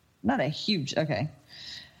 Not a huge. Okay.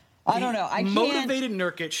 I don't know. I can't. Motivated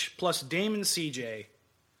Nurkic plus Dame and CJ,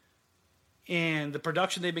 and the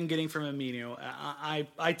production they've been getting from Amino,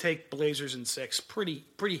 I take Blazers in 6 pretty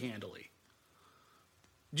handily.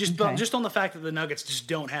 Just on the fact that the Nuggets just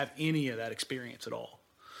don't have any of that experience at all.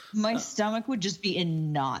 My stomach would just be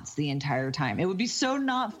in knots the entire time. It would be so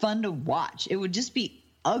not fun to watch. It would just be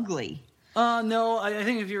ugly. No, I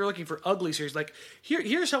think if you're looking for ugly series, like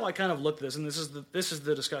here's how I kind of look at this, and this is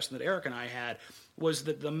the discussion that Eric and I had, was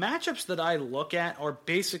that the matchups that I look at are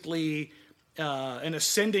basically an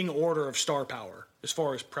ascending order of star power as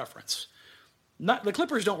far as preference. The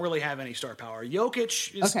Clippers don't really have any star power.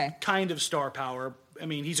 Jokic is kind of star power. I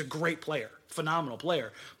mean, he's a great player, phenomenal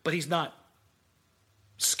player, but he's not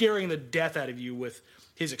scaring the death out of you with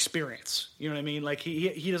his experience. You know what I mean? Like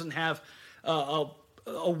he doesn't have a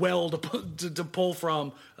well to pull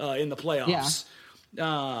from in the playoffs.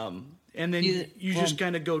 Yeah. And then you just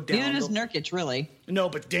kind of go down. Neither does Nurkic, really. No,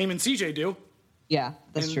 but Dame and CJ do. Yeah,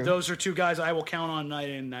 that's true. Those are 2 guys I will count on night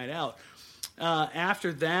in, night out.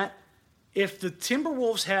 After that, if the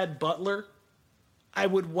Timberwolves had Butler, I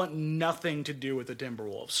would want nothing to do with the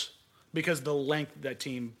Timberwolves because the length that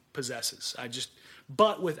team possesses.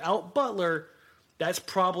 But without Butler, that's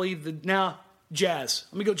probably now Jazz.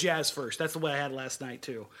 Let me go Jazz first. That's the way I had last night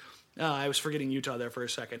too. I was forgetting Utah there for a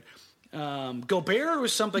second. Gobert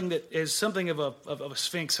was something that is something of a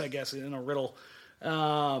sphinx, I guess, in a riddle.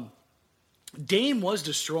 Dame was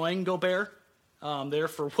destroying Gobert there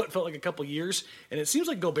for what felt like a couple years, and it seems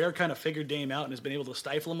like Gobert kind of figured Dame out and has been able to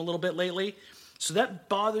stifle him a little bit lately. So that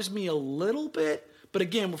bothers me a little bit. But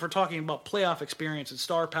again, if we're talking about playoff experience and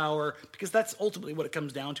star power, because that's ultimately what it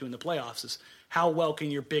comes down to in the playoffs is how well can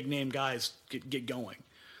your big name guys get going.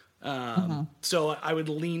 So I would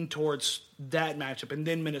lean towards that matchup, and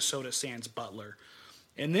then Minnesota sans Butler.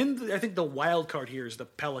 And then I think the wild card here is the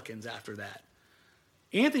Pelicans after that.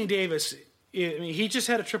 Anthony Davis, I mean, he just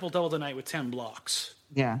had a triple-double tonight with 10 blocks.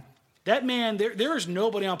 Yeah. That man, there is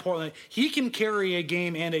nobody on Portland. He can carry a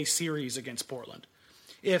game and a series against Portland.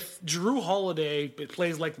 If Drew Holiday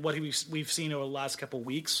plays like what we've seen over the last couple of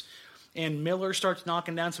weeks, and Miller starts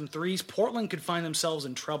knocking down some threes, Portland could find themselves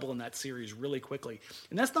in trouble in that series really quickly.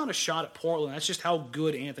 And that's not a shot at Portland. That's just how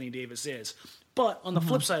good Anthony Davis is. But on the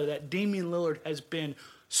flip side of that, Damian Lillard has been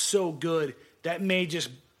so good that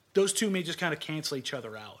those two may just kind of cancel each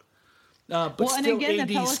other out. But and still, again, AD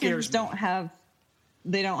the Pelicans scares me.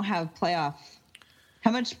 They don't have playoff.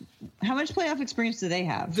 How much playoff experience do they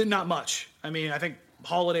have? Not much. I mean, I think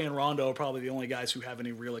Holiday and Rondo are probably the only guys who have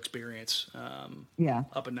any real experience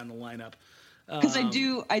up and down the lineup. Because I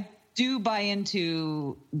do buy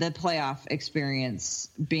into the playoff experience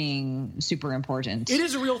being super important. It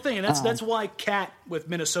is a real thing, and that's why Cat with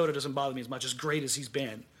Minnesota doesn't bother me as much, as great as he's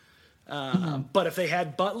been. But if they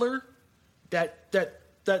had Butler,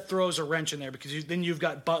 that throws a wrench in there, because then you've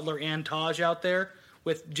got Butler and Taj out there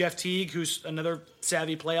with Jeff Teague, who's another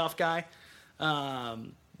savvy playoff guy.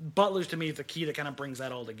 Butler's, to me, the key that kind of brings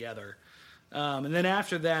that all together. And then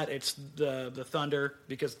after that, it's the Thunder,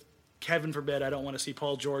 because heaven forbid I don't want to see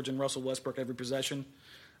Paul George and Russell Westbrook every possession.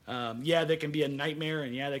 They can be a nightmare,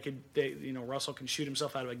 and Russell can shoot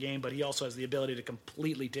himself out of a game, but he also has the ability to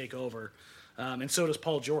completely take over, and so does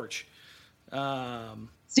Paul George.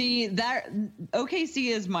 See, that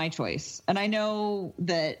OKC is my choice, and I know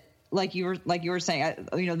that, like you were saying,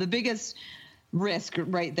 the biggest risk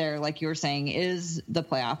right there, like you were saying, is the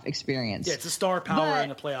playoff experience. Yeah, it's the star power and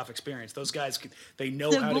the playoff experience. Those guys, they know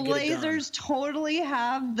how to get it done. The Blazers totally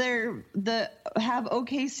have have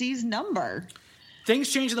OKC's number. Things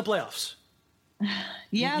change in the playoffs.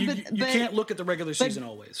 Yeah, you can't look at the regular season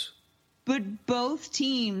always. But both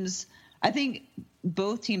teams, I think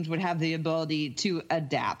both teams would have the ability to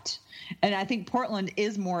adapt. And I think Portland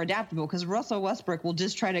is more adaptable because Russell Westbrook will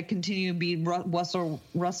just try to continue to be Russell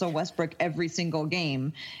Westbrook every single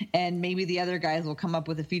game. And maybe the other guys will come up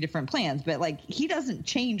with a few different plans. But, he doesn't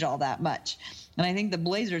change all that much. And I think the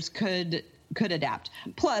Blazers could adapt.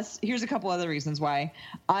 Plus, here's a couple other reasons why.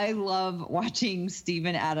 I love watching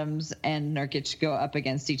Steven Adams and Nurkic go up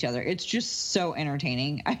against each other. It's just so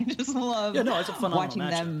entertaining. I just love it's a phenomenal watching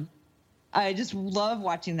matchup. them. I just love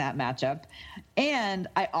watching that matchup. And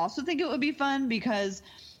I also think it would be fun because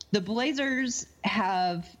the Blazers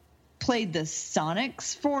have played the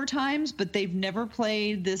Sonics 4 times, but they've never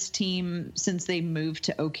played this team since they moved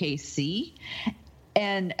to OKC.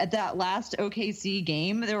 And at that last OKC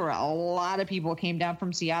game, there were a lot of people came down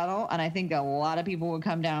from Seattle, and I think a lot of people would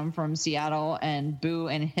come down from Seattle and boo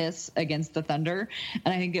and hiss against the Thunder.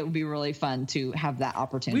 And I think it would be really fun to have that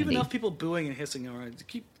opportunity. We have enough people booing and hissing around.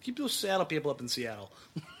 Keep those Seattle people up in Seattle.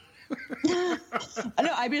 I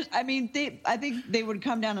think they would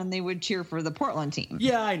come down and they would cheer for the Portland team.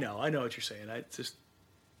 Yeah, I know what you're saying.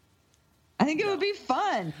 I think it would be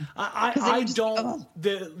fun.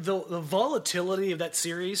 The volatility of that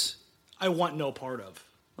series, I want no part of.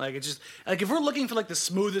 If we're looking for the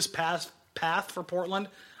smoothest path for Portland,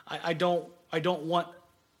 I don't want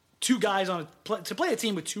two guys to play a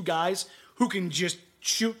team with two guys who can just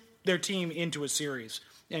shoot their team into a series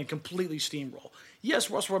and completely steamroll. Yes,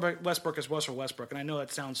 Russell Westbrook is Russell Westbrook, and I know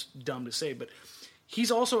that sounds dumb to say, but he's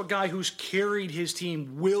also a guy who's carried his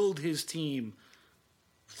team, willed his team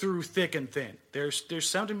through thick and thin. There's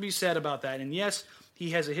something to be said about that. And yes,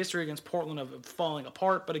 he has a history against Portland of falling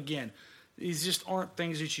apart, but again, these just aren't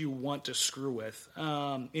things that you want to screw with.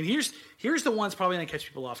 And here's the one's probably going to catch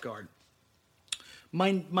people off guard.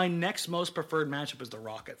 My next most preferred matchup is the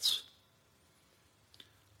Rockets.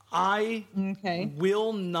 I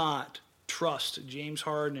will not trust James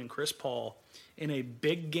Harden and Chris Paul in a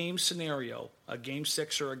big game scenario, a game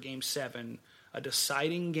 6 or a game 7, a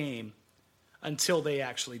deciding game, until they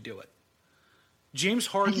actually do it. James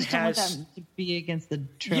Harden I just don't want them to be against the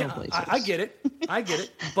Trailblazers. Yeah, I get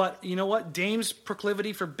it. But you know what? Dame's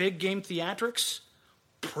proclivity for big game theatrics,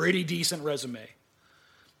 pretty decent resume.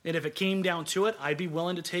 And if it came down to it, I'd be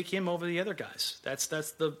willing to take him over the other guys. That's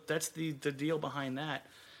the deal behind that.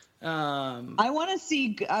 I want to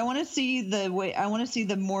see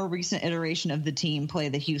the more recent iteration of the team play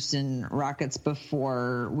the Houston Rockets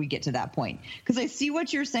before we get to that point. Because I see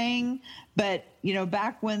what you're saying, but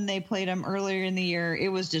back when they played them earlier in the year, it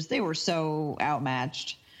was just they were so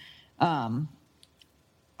outmatched. I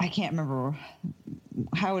can't remember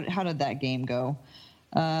how did that game go.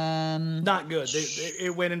 Not good.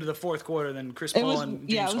 It went into the fourth quarter. Then Chris Paul and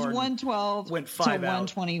James Harden 112 went 5 to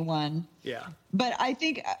 121. Yeah, but I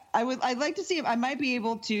think I'd like to see if I might be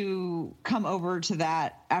able to come over to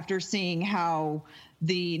that after seeing how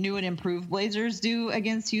the new and improved Blazers do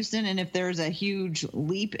against Houston, and if there's a huge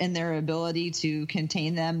leap in their ability to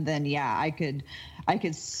contain them, then yeah, I could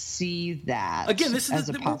see that. Again,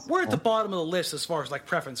 we're at the bottom of the list as far as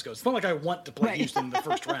preference goes. It's not like I want to play Houston in the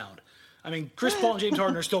first round. I mean, Chris Paul and James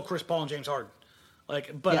Harden are still Chris Paul and James Harden.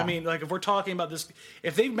 I mean, if we're talking about this,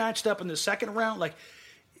 if they've matched up in the second round,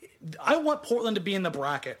 I want Portland to be in the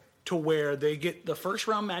bracket to where they get the first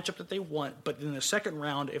round matchup that they want, but in the second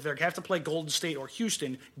round, if they have to play Golden State or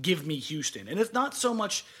Houston, give me Houston. And it's not so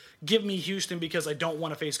much give me Houston because I don't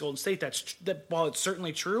want to face Golden State. That while it's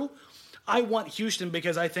certainly true, I want Houston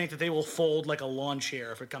because I think that they will fold like a lawn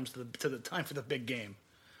chair if it comes to the time for the big game.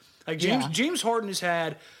 James Harden has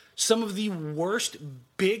had some of the worst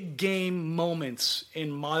big game moments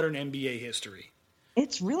in modern NBA history.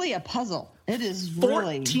 It's really a puzzle. It is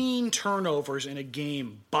 14 turnovers in a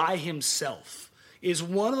game by himself is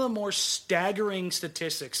one of the more staggering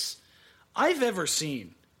statistics I've ever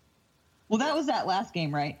seen. Well, that was that last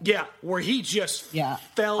game, right? Yeah, where he just fell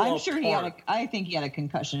apart. I'm sure I think he had a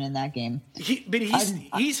concussion in that game. Here's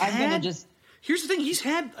the thing. He's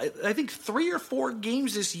had, I think, 3 or 4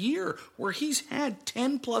 games this year where he's had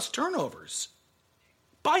 10-plus turnovers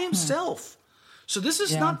by himself. So this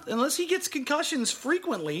is not, unless he gets concussions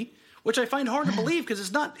frequently, which I find hard to believe because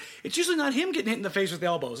it's usually not him getting hit in the face with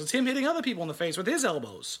elbows. It's him hitting other people in the face with his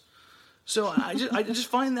elbows. So I just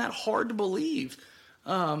find that hard to believe.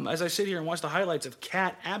 As I sit here and watch the highlights of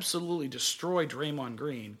Cat absolutely destroy Draymond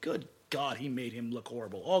Green. Good God, he made him look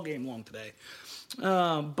horrible all game long today.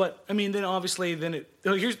 But I mean, then obviously,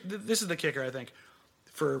 this is the kicker, I think,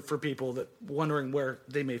 for people that wondering where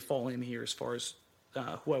they may fall in here as far as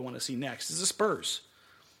who I want to see next is the Spurs.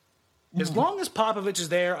 As long as Popovich is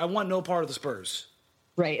there, I want no part of the Spurs.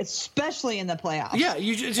 Right, especially in the playoffs. Yeah,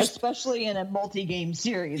 especially in a multi-game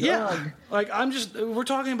series. Yeah, we're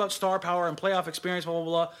talking about star power and playoff experience, blah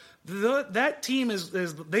blah blah. That team is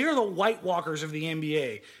they are the White Walkers of the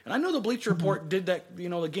NBA, and I know the Bleacher Report did that,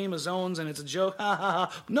 the Game of Zones, and it's a joke.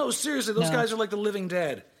 No, seriously, those guys are like the living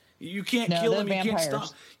dead. You can't kill them.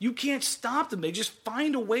 You can't stop them. They just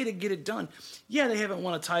find a way to get it done. Yeah, they haven't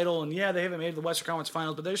won a title, and yeah, they haven't made the Western Conference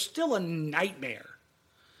Finals, but they're still a nightmare.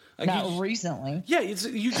 Like Not recently. Yeah,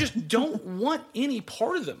 you just don't want any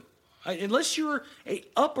part of them. Unless you're a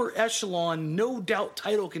upper echelon, no doubt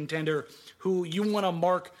title contender who you want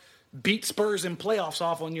to beat Spurs in playoffs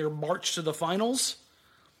off on your march to the finals.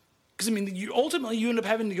 Because, I mean, ultimately you end up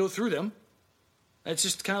having to go through them. That's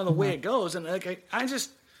just kind of the way it goes. And I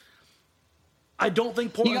don't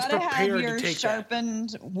think Portland's prepared to take that. You got to have your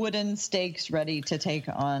sharpened wooden stakes ready to take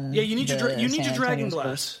on. Yeah, you need your dragon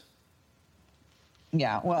glass.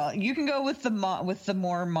 Yeah, well, you can go with the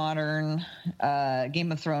more modern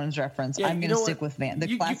Game of Thrones reference. Yeah, I'm going to stick with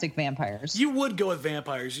the classic vampires. You would go with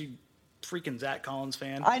vampires, you freaking Zach Collins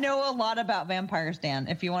fan. I know a lot about vampires, Dan.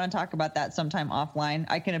 If you want to talk about that sometime offline,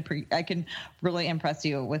 I can really impress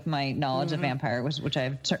you with my knowledge of vampires, which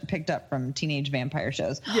I've picked up from teenage vampire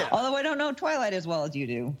shows. Yeah. Although I don't know Twilight as well as you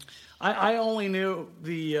do. I only knew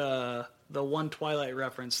the one Twilight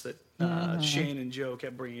reference that Shane and Joe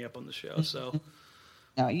kept bringing up on the show. So.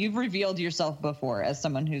 No, you've revealed yourself before as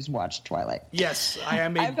someone who's watched Twilight. Yes, I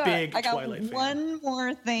am a big Twilight fan. I got one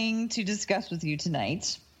more thing to discuss with you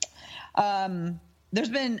tonight. There's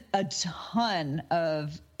been a ton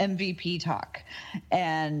of MVP talk,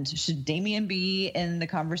 and should Damian be in the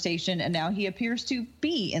conversation? And now he appears to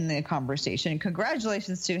be in the conversation.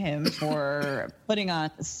 Congratulations to him for putting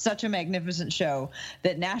on such a magnificent show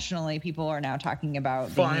that nationally people are now talking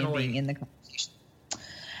about Damian being in the conversation.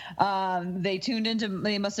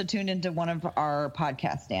 They must have tuned into one of our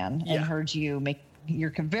podcasts, Dan, and heard you make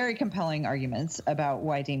your very compelling arguments about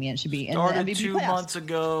why Damian should be in the MVP 2 playoffs. months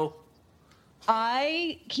ago.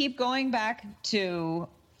 I keep going back to,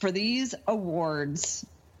 for these awards,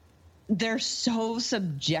 they're so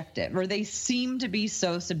subjective, or they seem to be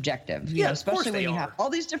so subjective. Yeah, especially when you have all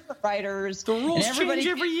these different writers. The rules change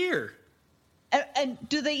every year. And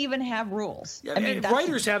do they even have rules? Yeah, I mean,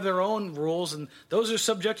 writers have their own rules, and those are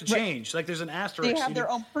subject to change. Like there's an asterisk. They have their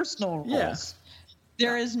own personal rules. Yeah.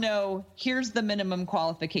 There is no, here's the minimum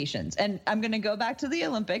qualifications. And I'm going to go back to the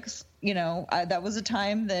Olympics. That was a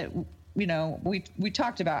time that, we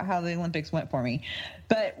talked about how the Olympics went for me.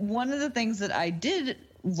 But one of the things that I did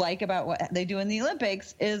like about what they do in the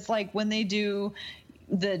Olympics is like when they do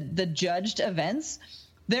the judged events,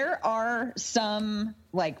 there are some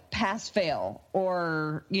like pass fail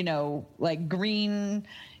or, like green,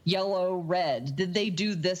 yellow, red. Did they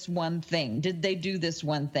do this one thing? Did they do this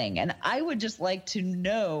one thing? And I would just like to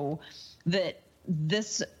know that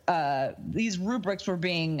these rubrics were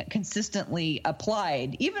being consistently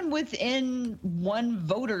applied, even within one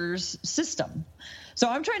voter's system. So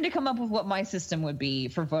I'm trying to come up with what my system would be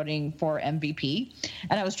for voting for MVP.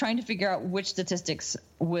 And I was trying to figure out which statistics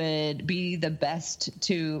would be the best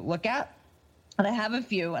to look at. And I have a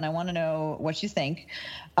few, and I want to know what you think.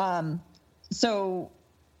 So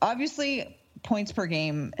obviously points per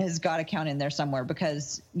game has got to count in there somewhere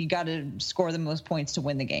because you got to score the most points to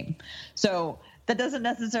win the game. So that doesn't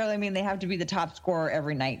necessarily mean they have to be the top scorer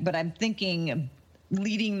every night, but I'm thinking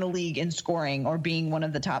leading the league in scoring or being one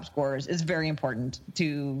of the top scorers is very important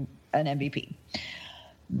to an MVP.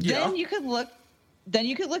 Yeah. Then you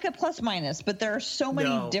could look at plus minus, but there are so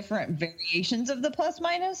many different variations of the plus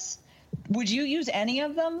minus. Would you use any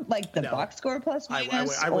of them, like the box score plus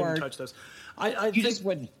minus? I wouldn't touch those. I think, just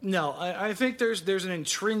wouldn't. No, I think there's an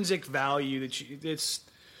intrinsic value that it's.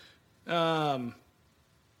 God,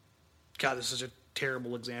 this is a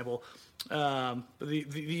terrible example.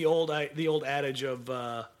 The old adage of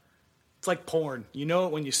it's like porn. You know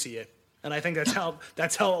it when you see it, and I think that's how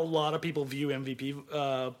a lot of people view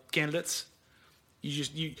MVP candidates.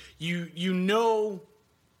 You know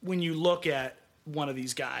when you look at one of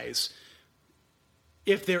these guys,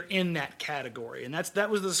 if they're in that category. And that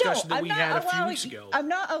was the discussion that we had a few weeks ago. I'm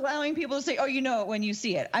not allowing people to say, oh, you know it when you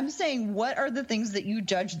see it. I'm saying, what are the things that you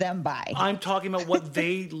judge them by? I'm talking about what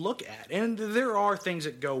they look at. And there are things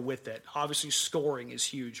that go with it. Obviously, scoring is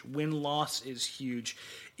huge. Win-loss is huge.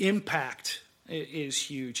 Impact is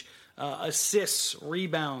huge. Assists,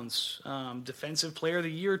 rebounds, defensive player of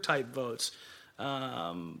the year type votes.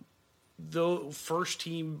 The first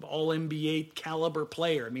team All-NBA caliber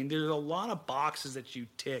player. I mean, there's a lot of boxes that you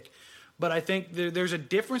tick. But I think there's a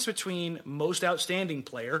difference between most outstanding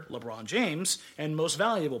player, LeBron James, and most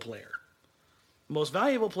valuable player. Most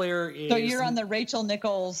valuable player is... So you're on the Rachel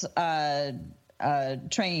Nichols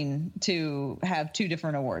train to have two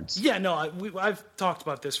different awards. Yeah, no, I've talked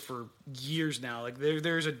about this for years now. Like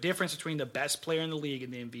there's a difference between the best player in the league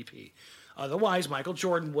and the MVP. Otherwise, Michael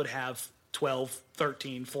Jordan would have 12,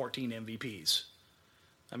 13, 14 MVPs.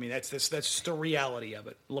 I mean, that's just the reality of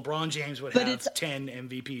it. LeBron James would have 10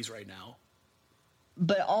 MVPs right now.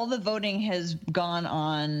 But all the voting has gone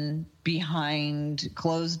on behind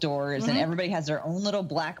closed doors, and everybody has their own little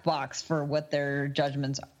black box for what their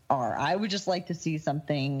judgments are. I would just like to see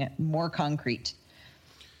something more concrete.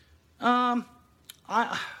 I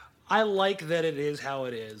like that it is how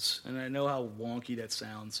it is, and I know how wonky that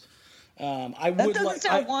sounds. That doesn't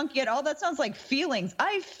sound wonky at all. That sounds like feelings.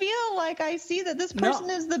 I feel like I see that this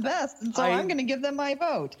person is the best, and so I'm going to give them my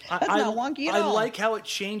vote. That's not wonky at all. I like how it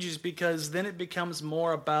changes because then it becomes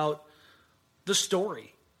more about the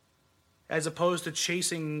story as opposed to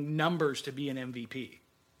chasing numbers to be an MVP.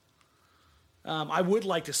 I would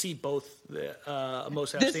like to see both the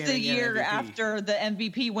most outstanding. This is the year MVP. after the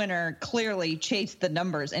MVP winner clearly chased the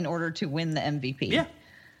numbers in order to win the MVP. Yeah.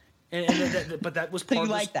 But that was part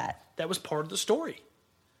of that. That was part of the story.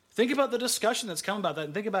 Think about the discussion that's come about that,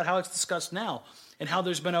 and think about how it's discussed now, and how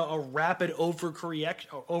there's been a rapid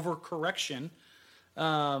overcorrection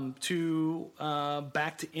to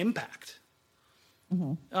back to impact.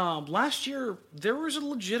 Mm-hmm. Last year, there was a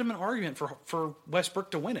legitimate argument for Westbrook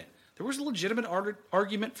to win it. There was a legitimate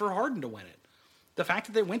argument for Harden to win it. The fact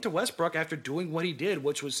that they went to Westbrook after doing what he did,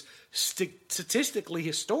 which was statistically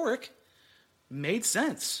historic, made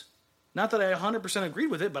sense. Not that I 100% agreed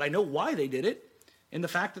with it, but I know why they did it. And the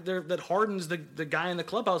fact that Harden's the guy in the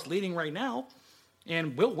clubhouse leading right now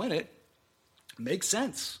and will win it makes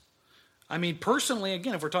sense. I mean, personally,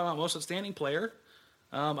 again, if we're talking about most outstanding player,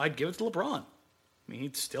 I'd give it to LeBron. I mean,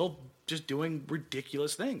 he's still just doing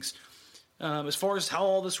ridiculous things. As far as how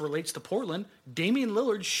all this relates to Portland, Damian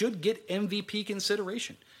Lillard should get MVP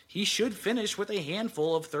consideration. He should finish with a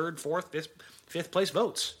handful of third, fourth, fifth place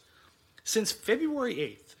votes. Since February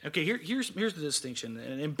 8th, okay, here's the distinction,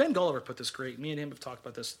 and Ben Gulliver put this great. Me and him have talked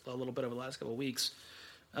about this a little bit over the last couple of weeks.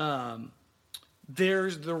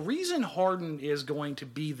 There's the reason Harden is going to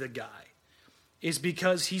be the guy is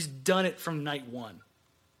because he's done it from night one.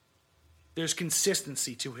 There's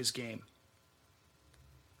consistency to his game.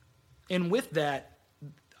 And with that,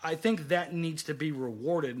 I think that needs to be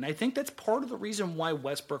rewarded, and I think that's part of the reason why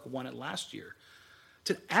Westbrook won it last year.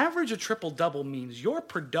 To average a triple-double means your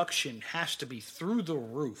production has to be through the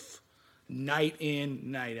roof, night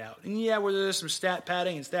in, night out. And yeah, where there's some stat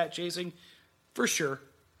padding and stat chasing, for sure.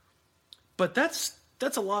 But that's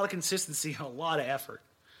a lot of consistency and a lot of effort.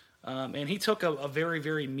 And he took a very,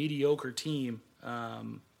 very mediocre team a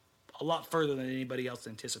lot further than anybody else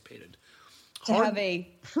anticipated. To have a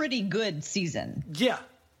pretty good season. Yeah.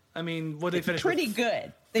 I mean, what they finished pretty with?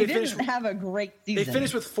 Good. They didn't have a great season. They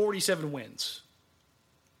finished with 47 wins.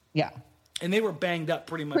 Yeah. And they were banged up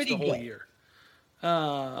pretty much the whole year.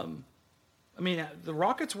 I mean, the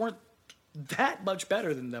Rockets weren't that much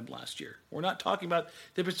better than them last year. We're not talking about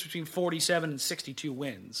the difference between 47 and 62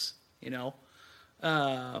 wins, you know?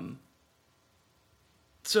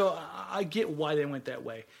 So I get why they went that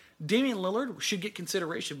way. Damian Lillard should get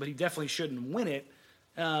consideration, but he definitely shouldn't win it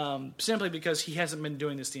simply because he hasn't been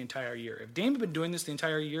doing this the entire year. If Dame had been doing this the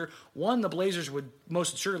entire year, one, the Blazers would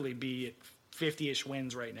most assuredly be at 50-ish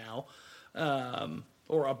wins right now,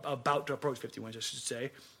 or about to approach 50 wins, I should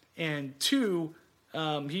say. And two,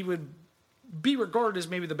 he would be regarded as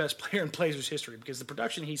maybe the best player in Blazers history because the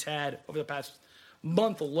production he's had over the past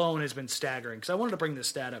month alone has been staggering. Because I wanted to bring this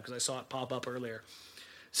stat up because I saw it pop up earlier.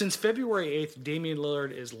 Since February 8th, Damian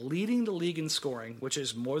Lillard is leading the league in scoring, which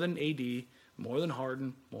is more than AD, more than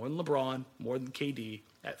Harden, more than LeBron, more than KD,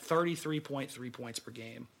 at 33.3 points per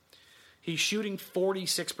game. He's shooting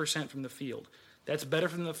 46% from the field. That's better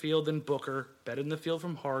from the field than Booker, better than the field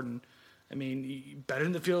from Harden. I mean, better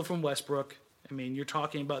than the field from Westbrook. I mean, you're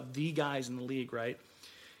talking about the guys in the league, right?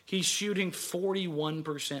 He's shooting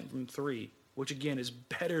 41% from three, which, again, is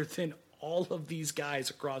better than all of these guys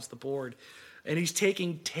across the board. And he's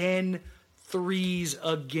taking 10 threes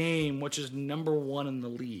a game, which is number 1 in the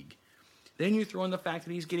league. Then you throw in the fact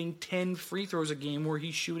that he's getting 10 free throws a game where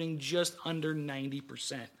he's shooting just under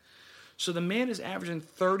 90%. So the man is averaging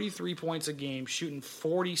 33 points a game, shooting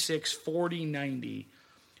 46, 40, 90,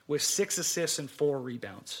 with 6 assists and 4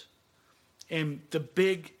 rebounds. And the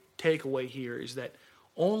big takeaway here is that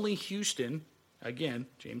only Houston, again,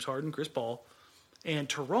 James Harden, Chris Paul, and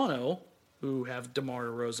Toronto, who have DeMar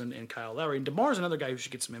DeRozan and Kyle Lowry. And DeMar's another guy who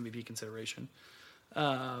should get some MVP consideration.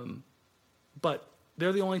 But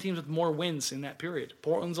they're the only teams with more wins in that period.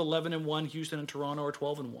 Portland's 11-1, Houston and Toronto are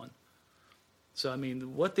 12-1. So I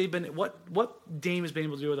mean, what Dame has been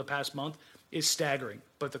able to do over the past month is staggering.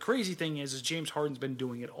 But the crazy thing is James Harden's been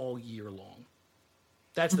doing it all year long.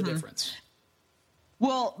 That's the difference.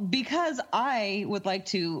 Well, because I would like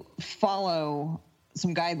to follow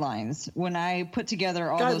some guidelines when I put together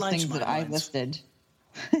all those things that I listed,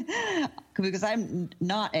 because I'm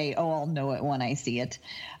not I'll know it when I see it.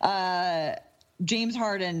 James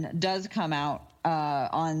Harden does come out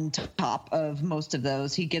on top of most of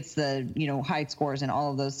those. He gets the, high scores and all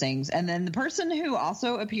of those things. And then the person who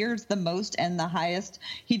also appears the most and the highest,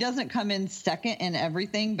 he doesn't come in second in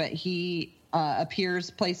everything, but he appears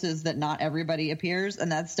places that not everybody appears,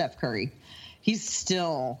 and that's Steph Curry. He's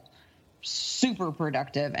still super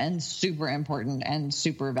productive and super important and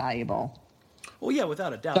super valuable. Well, yeah,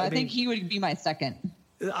 without a doubt. So I think he would be my second.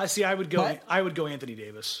 I would go Anthony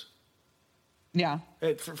Davis. Yeah.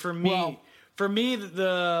 For me,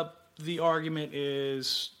 the argument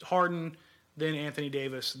is Harden, then Anthony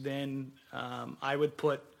Davis, then I would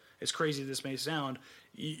put, as crazy as this may sound,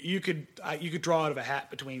 you could draw out of a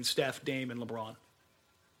hat between Steph, Dame, and LeBron.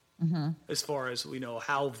 As far as we know,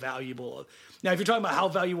 how valuable. Now, if you're talking about how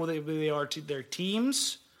valuable they are to their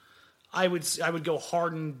teams, I would go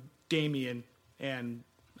Harden, Damian, and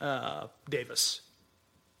Davis.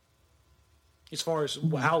 As far as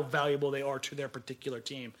how valuable they are to their particular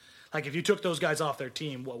team, like if you took those guys off their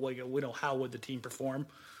team, how would the team perform?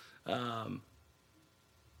 I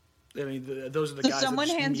mean, those are the guys. So someone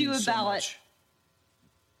hands you a ballot.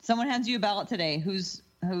 Someone hands you a ballot today. Who's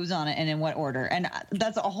on it and in what order? And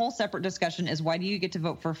that's a whole separate discussion. Is why do you get to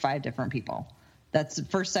vote for 5 different people? That's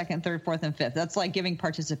first, second, third, fourth, and fifth. That's like giving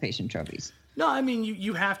participation trophies. No, I mean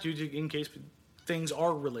you have to in case things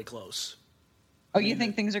are really close. Oh, you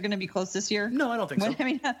think things are going to be close this year? No, I don't think so. I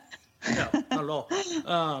mean, no, not at all.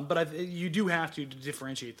 But you do have to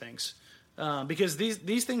differentiate things because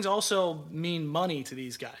these things also mean money to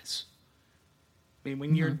these guys. I mean,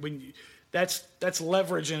 when that's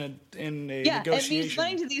leverage in a negotiation. It means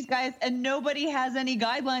money to these guys, and nobody has any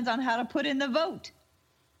guidelines on how to put in the vote.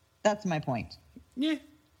 That's my point. Yeah,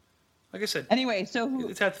 like I said. Anyway, so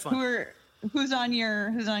it's had fun. Who's on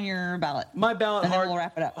your ballot? My ballot. And then we'll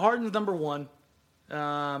wrap it up. Harden's number 1.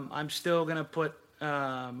 I'm still gonna put.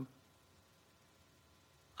 I'm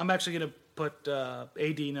actually gonna put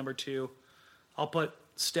AD number 2. I'll put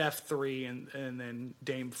Steph 3 and then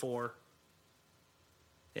Dame 4.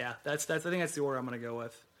 Yeah, I think that's the order I'm gonna go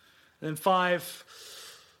with. And then 5.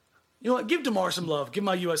 You know what? Give DeMar some love. Give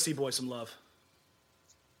my USC boy some love.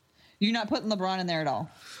 You're not putting LeBron in there at all.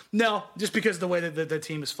 No, just because of the way that the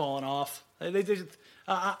team has fallen off. They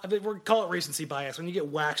call it recency bias. When you get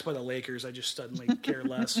waxed by the Lakers, I just suddenly care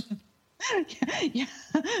less. Yeah.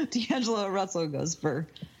 D'Angelo Russell goes for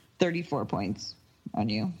 34 points on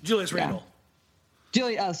you. Julius Randle.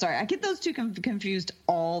 Oh, sorry. I get those two confused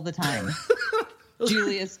all the time.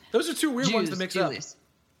 Julius. Those are two weird ones to mix Julius. Up.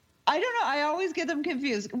 I don't know. I always get them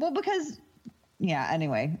confused. Well, because,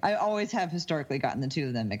 anyway, I always have historically gotten the two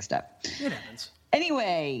of them mixed up. It happens.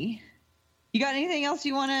 Anyway, you got anything else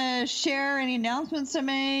you want to share? Any announcements to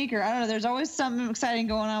make? Or I don't know. There's always something exciting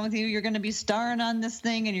going on with you. You're going to be starring on this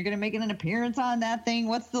thing, and you're going to make an appearance on that thing.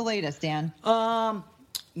 What's the latest, Dan?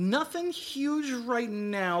 Nothing huge right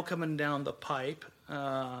now coming down the pipe.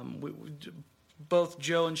 Both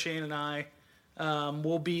Joe and Shane and I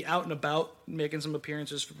will be out and about making some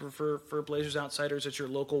appearances for Blazers Outsiders at your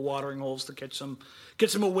local watering holes to get some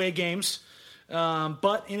away games.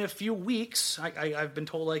 But in a few weeks, I've been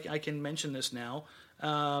told I can mention this now.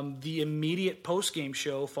 The immediate post-game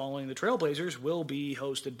show following the Trailblazers will be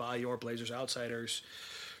hosted by your Blazers Outsiders,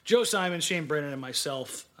 Joe Simon, Shane Brennan, and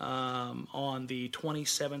myself on the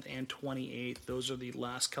 27th and 28th. Those are the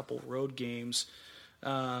last couple road games, or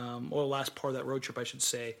the last part of that road trip, I should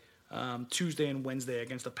say. Tuesday and Wednesday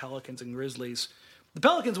against the Pelicans and Grizzlies. The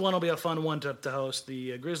Pelicans one will be a fun one to host.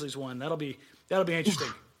 The Grizzlies one that'll be interesting.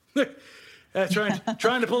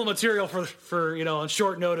 Trying to pull the material for on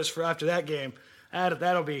short notice for after that game.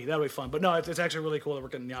 That'll be fun. But no, it's actually really cool that we're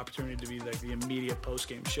getting the opportunity to be like the immediate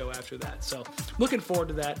post-game show after that. So looking forward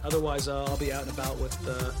to that. Otherwise, I'll be out and about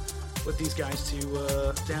with these guys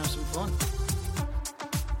to have some fun.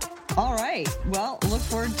 All right. Well, look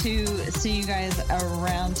forward to seeing you guys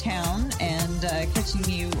around town and catching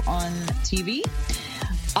you on TV.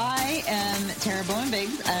 I am Tara Bowen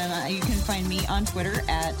Biggs, and you can find me on Twitter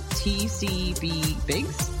at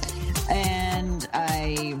TCBBiggs. And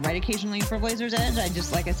I write occasionally for Blazers Edge.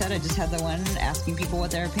 Like I said, I just had the one asking people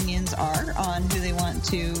what their opinions are on who they want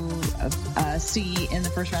to see in the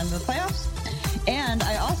first round of the playoffs. And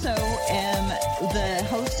I also am the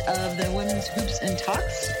host of the Women's Hoops and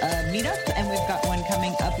Talks meetup, and we've got one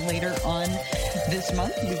coming up later on this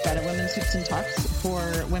month. We've got a Women's Hoops and Talks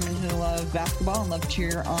for women who love basketball and love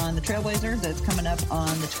cheer on the Trailblazers. That's coming up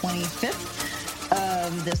on the 25th.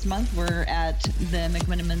 This month. We're at the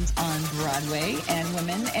McMenamins on Broadway, and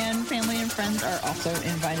women and family and friends are also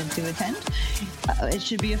invited to attend. It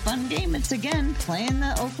should be a fun game. It's, again, playing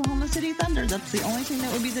the Oklahoma City Thunder. That's the only thing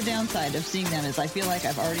that would be the downside of seeing them, is I feel like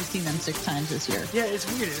I've already seen them 6 times this year. Yeah, it's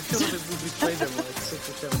weird. It feels like we've played them like 6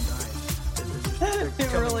 or 7 times.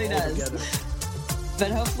 It really does. Together. But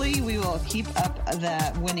hopefully we will keep up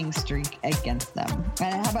that winning streak against them.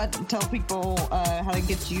 And how about tell people how to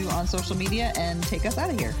get you on social media and take us out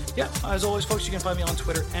of here? Yeah, as always, folks, you can find me on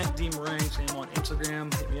Twitter at DMeringue, same on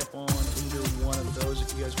Instagram. Hit me up on either one of those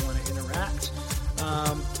if you guys want to interact.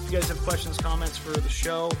 If you guys have questions, comments for the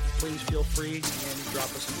show, please feel free and drop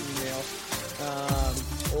us an email.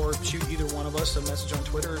 Or shoot either one of us a message on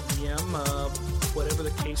Twitter or DM. Whatever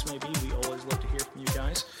the case may be, we always love to hear from you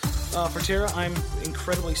guys. For Tara, I'm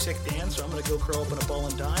incredibly sick, Dan, so I'm going to go curl up in a ball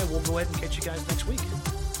and die. We'll go ahead and catch you guys next week.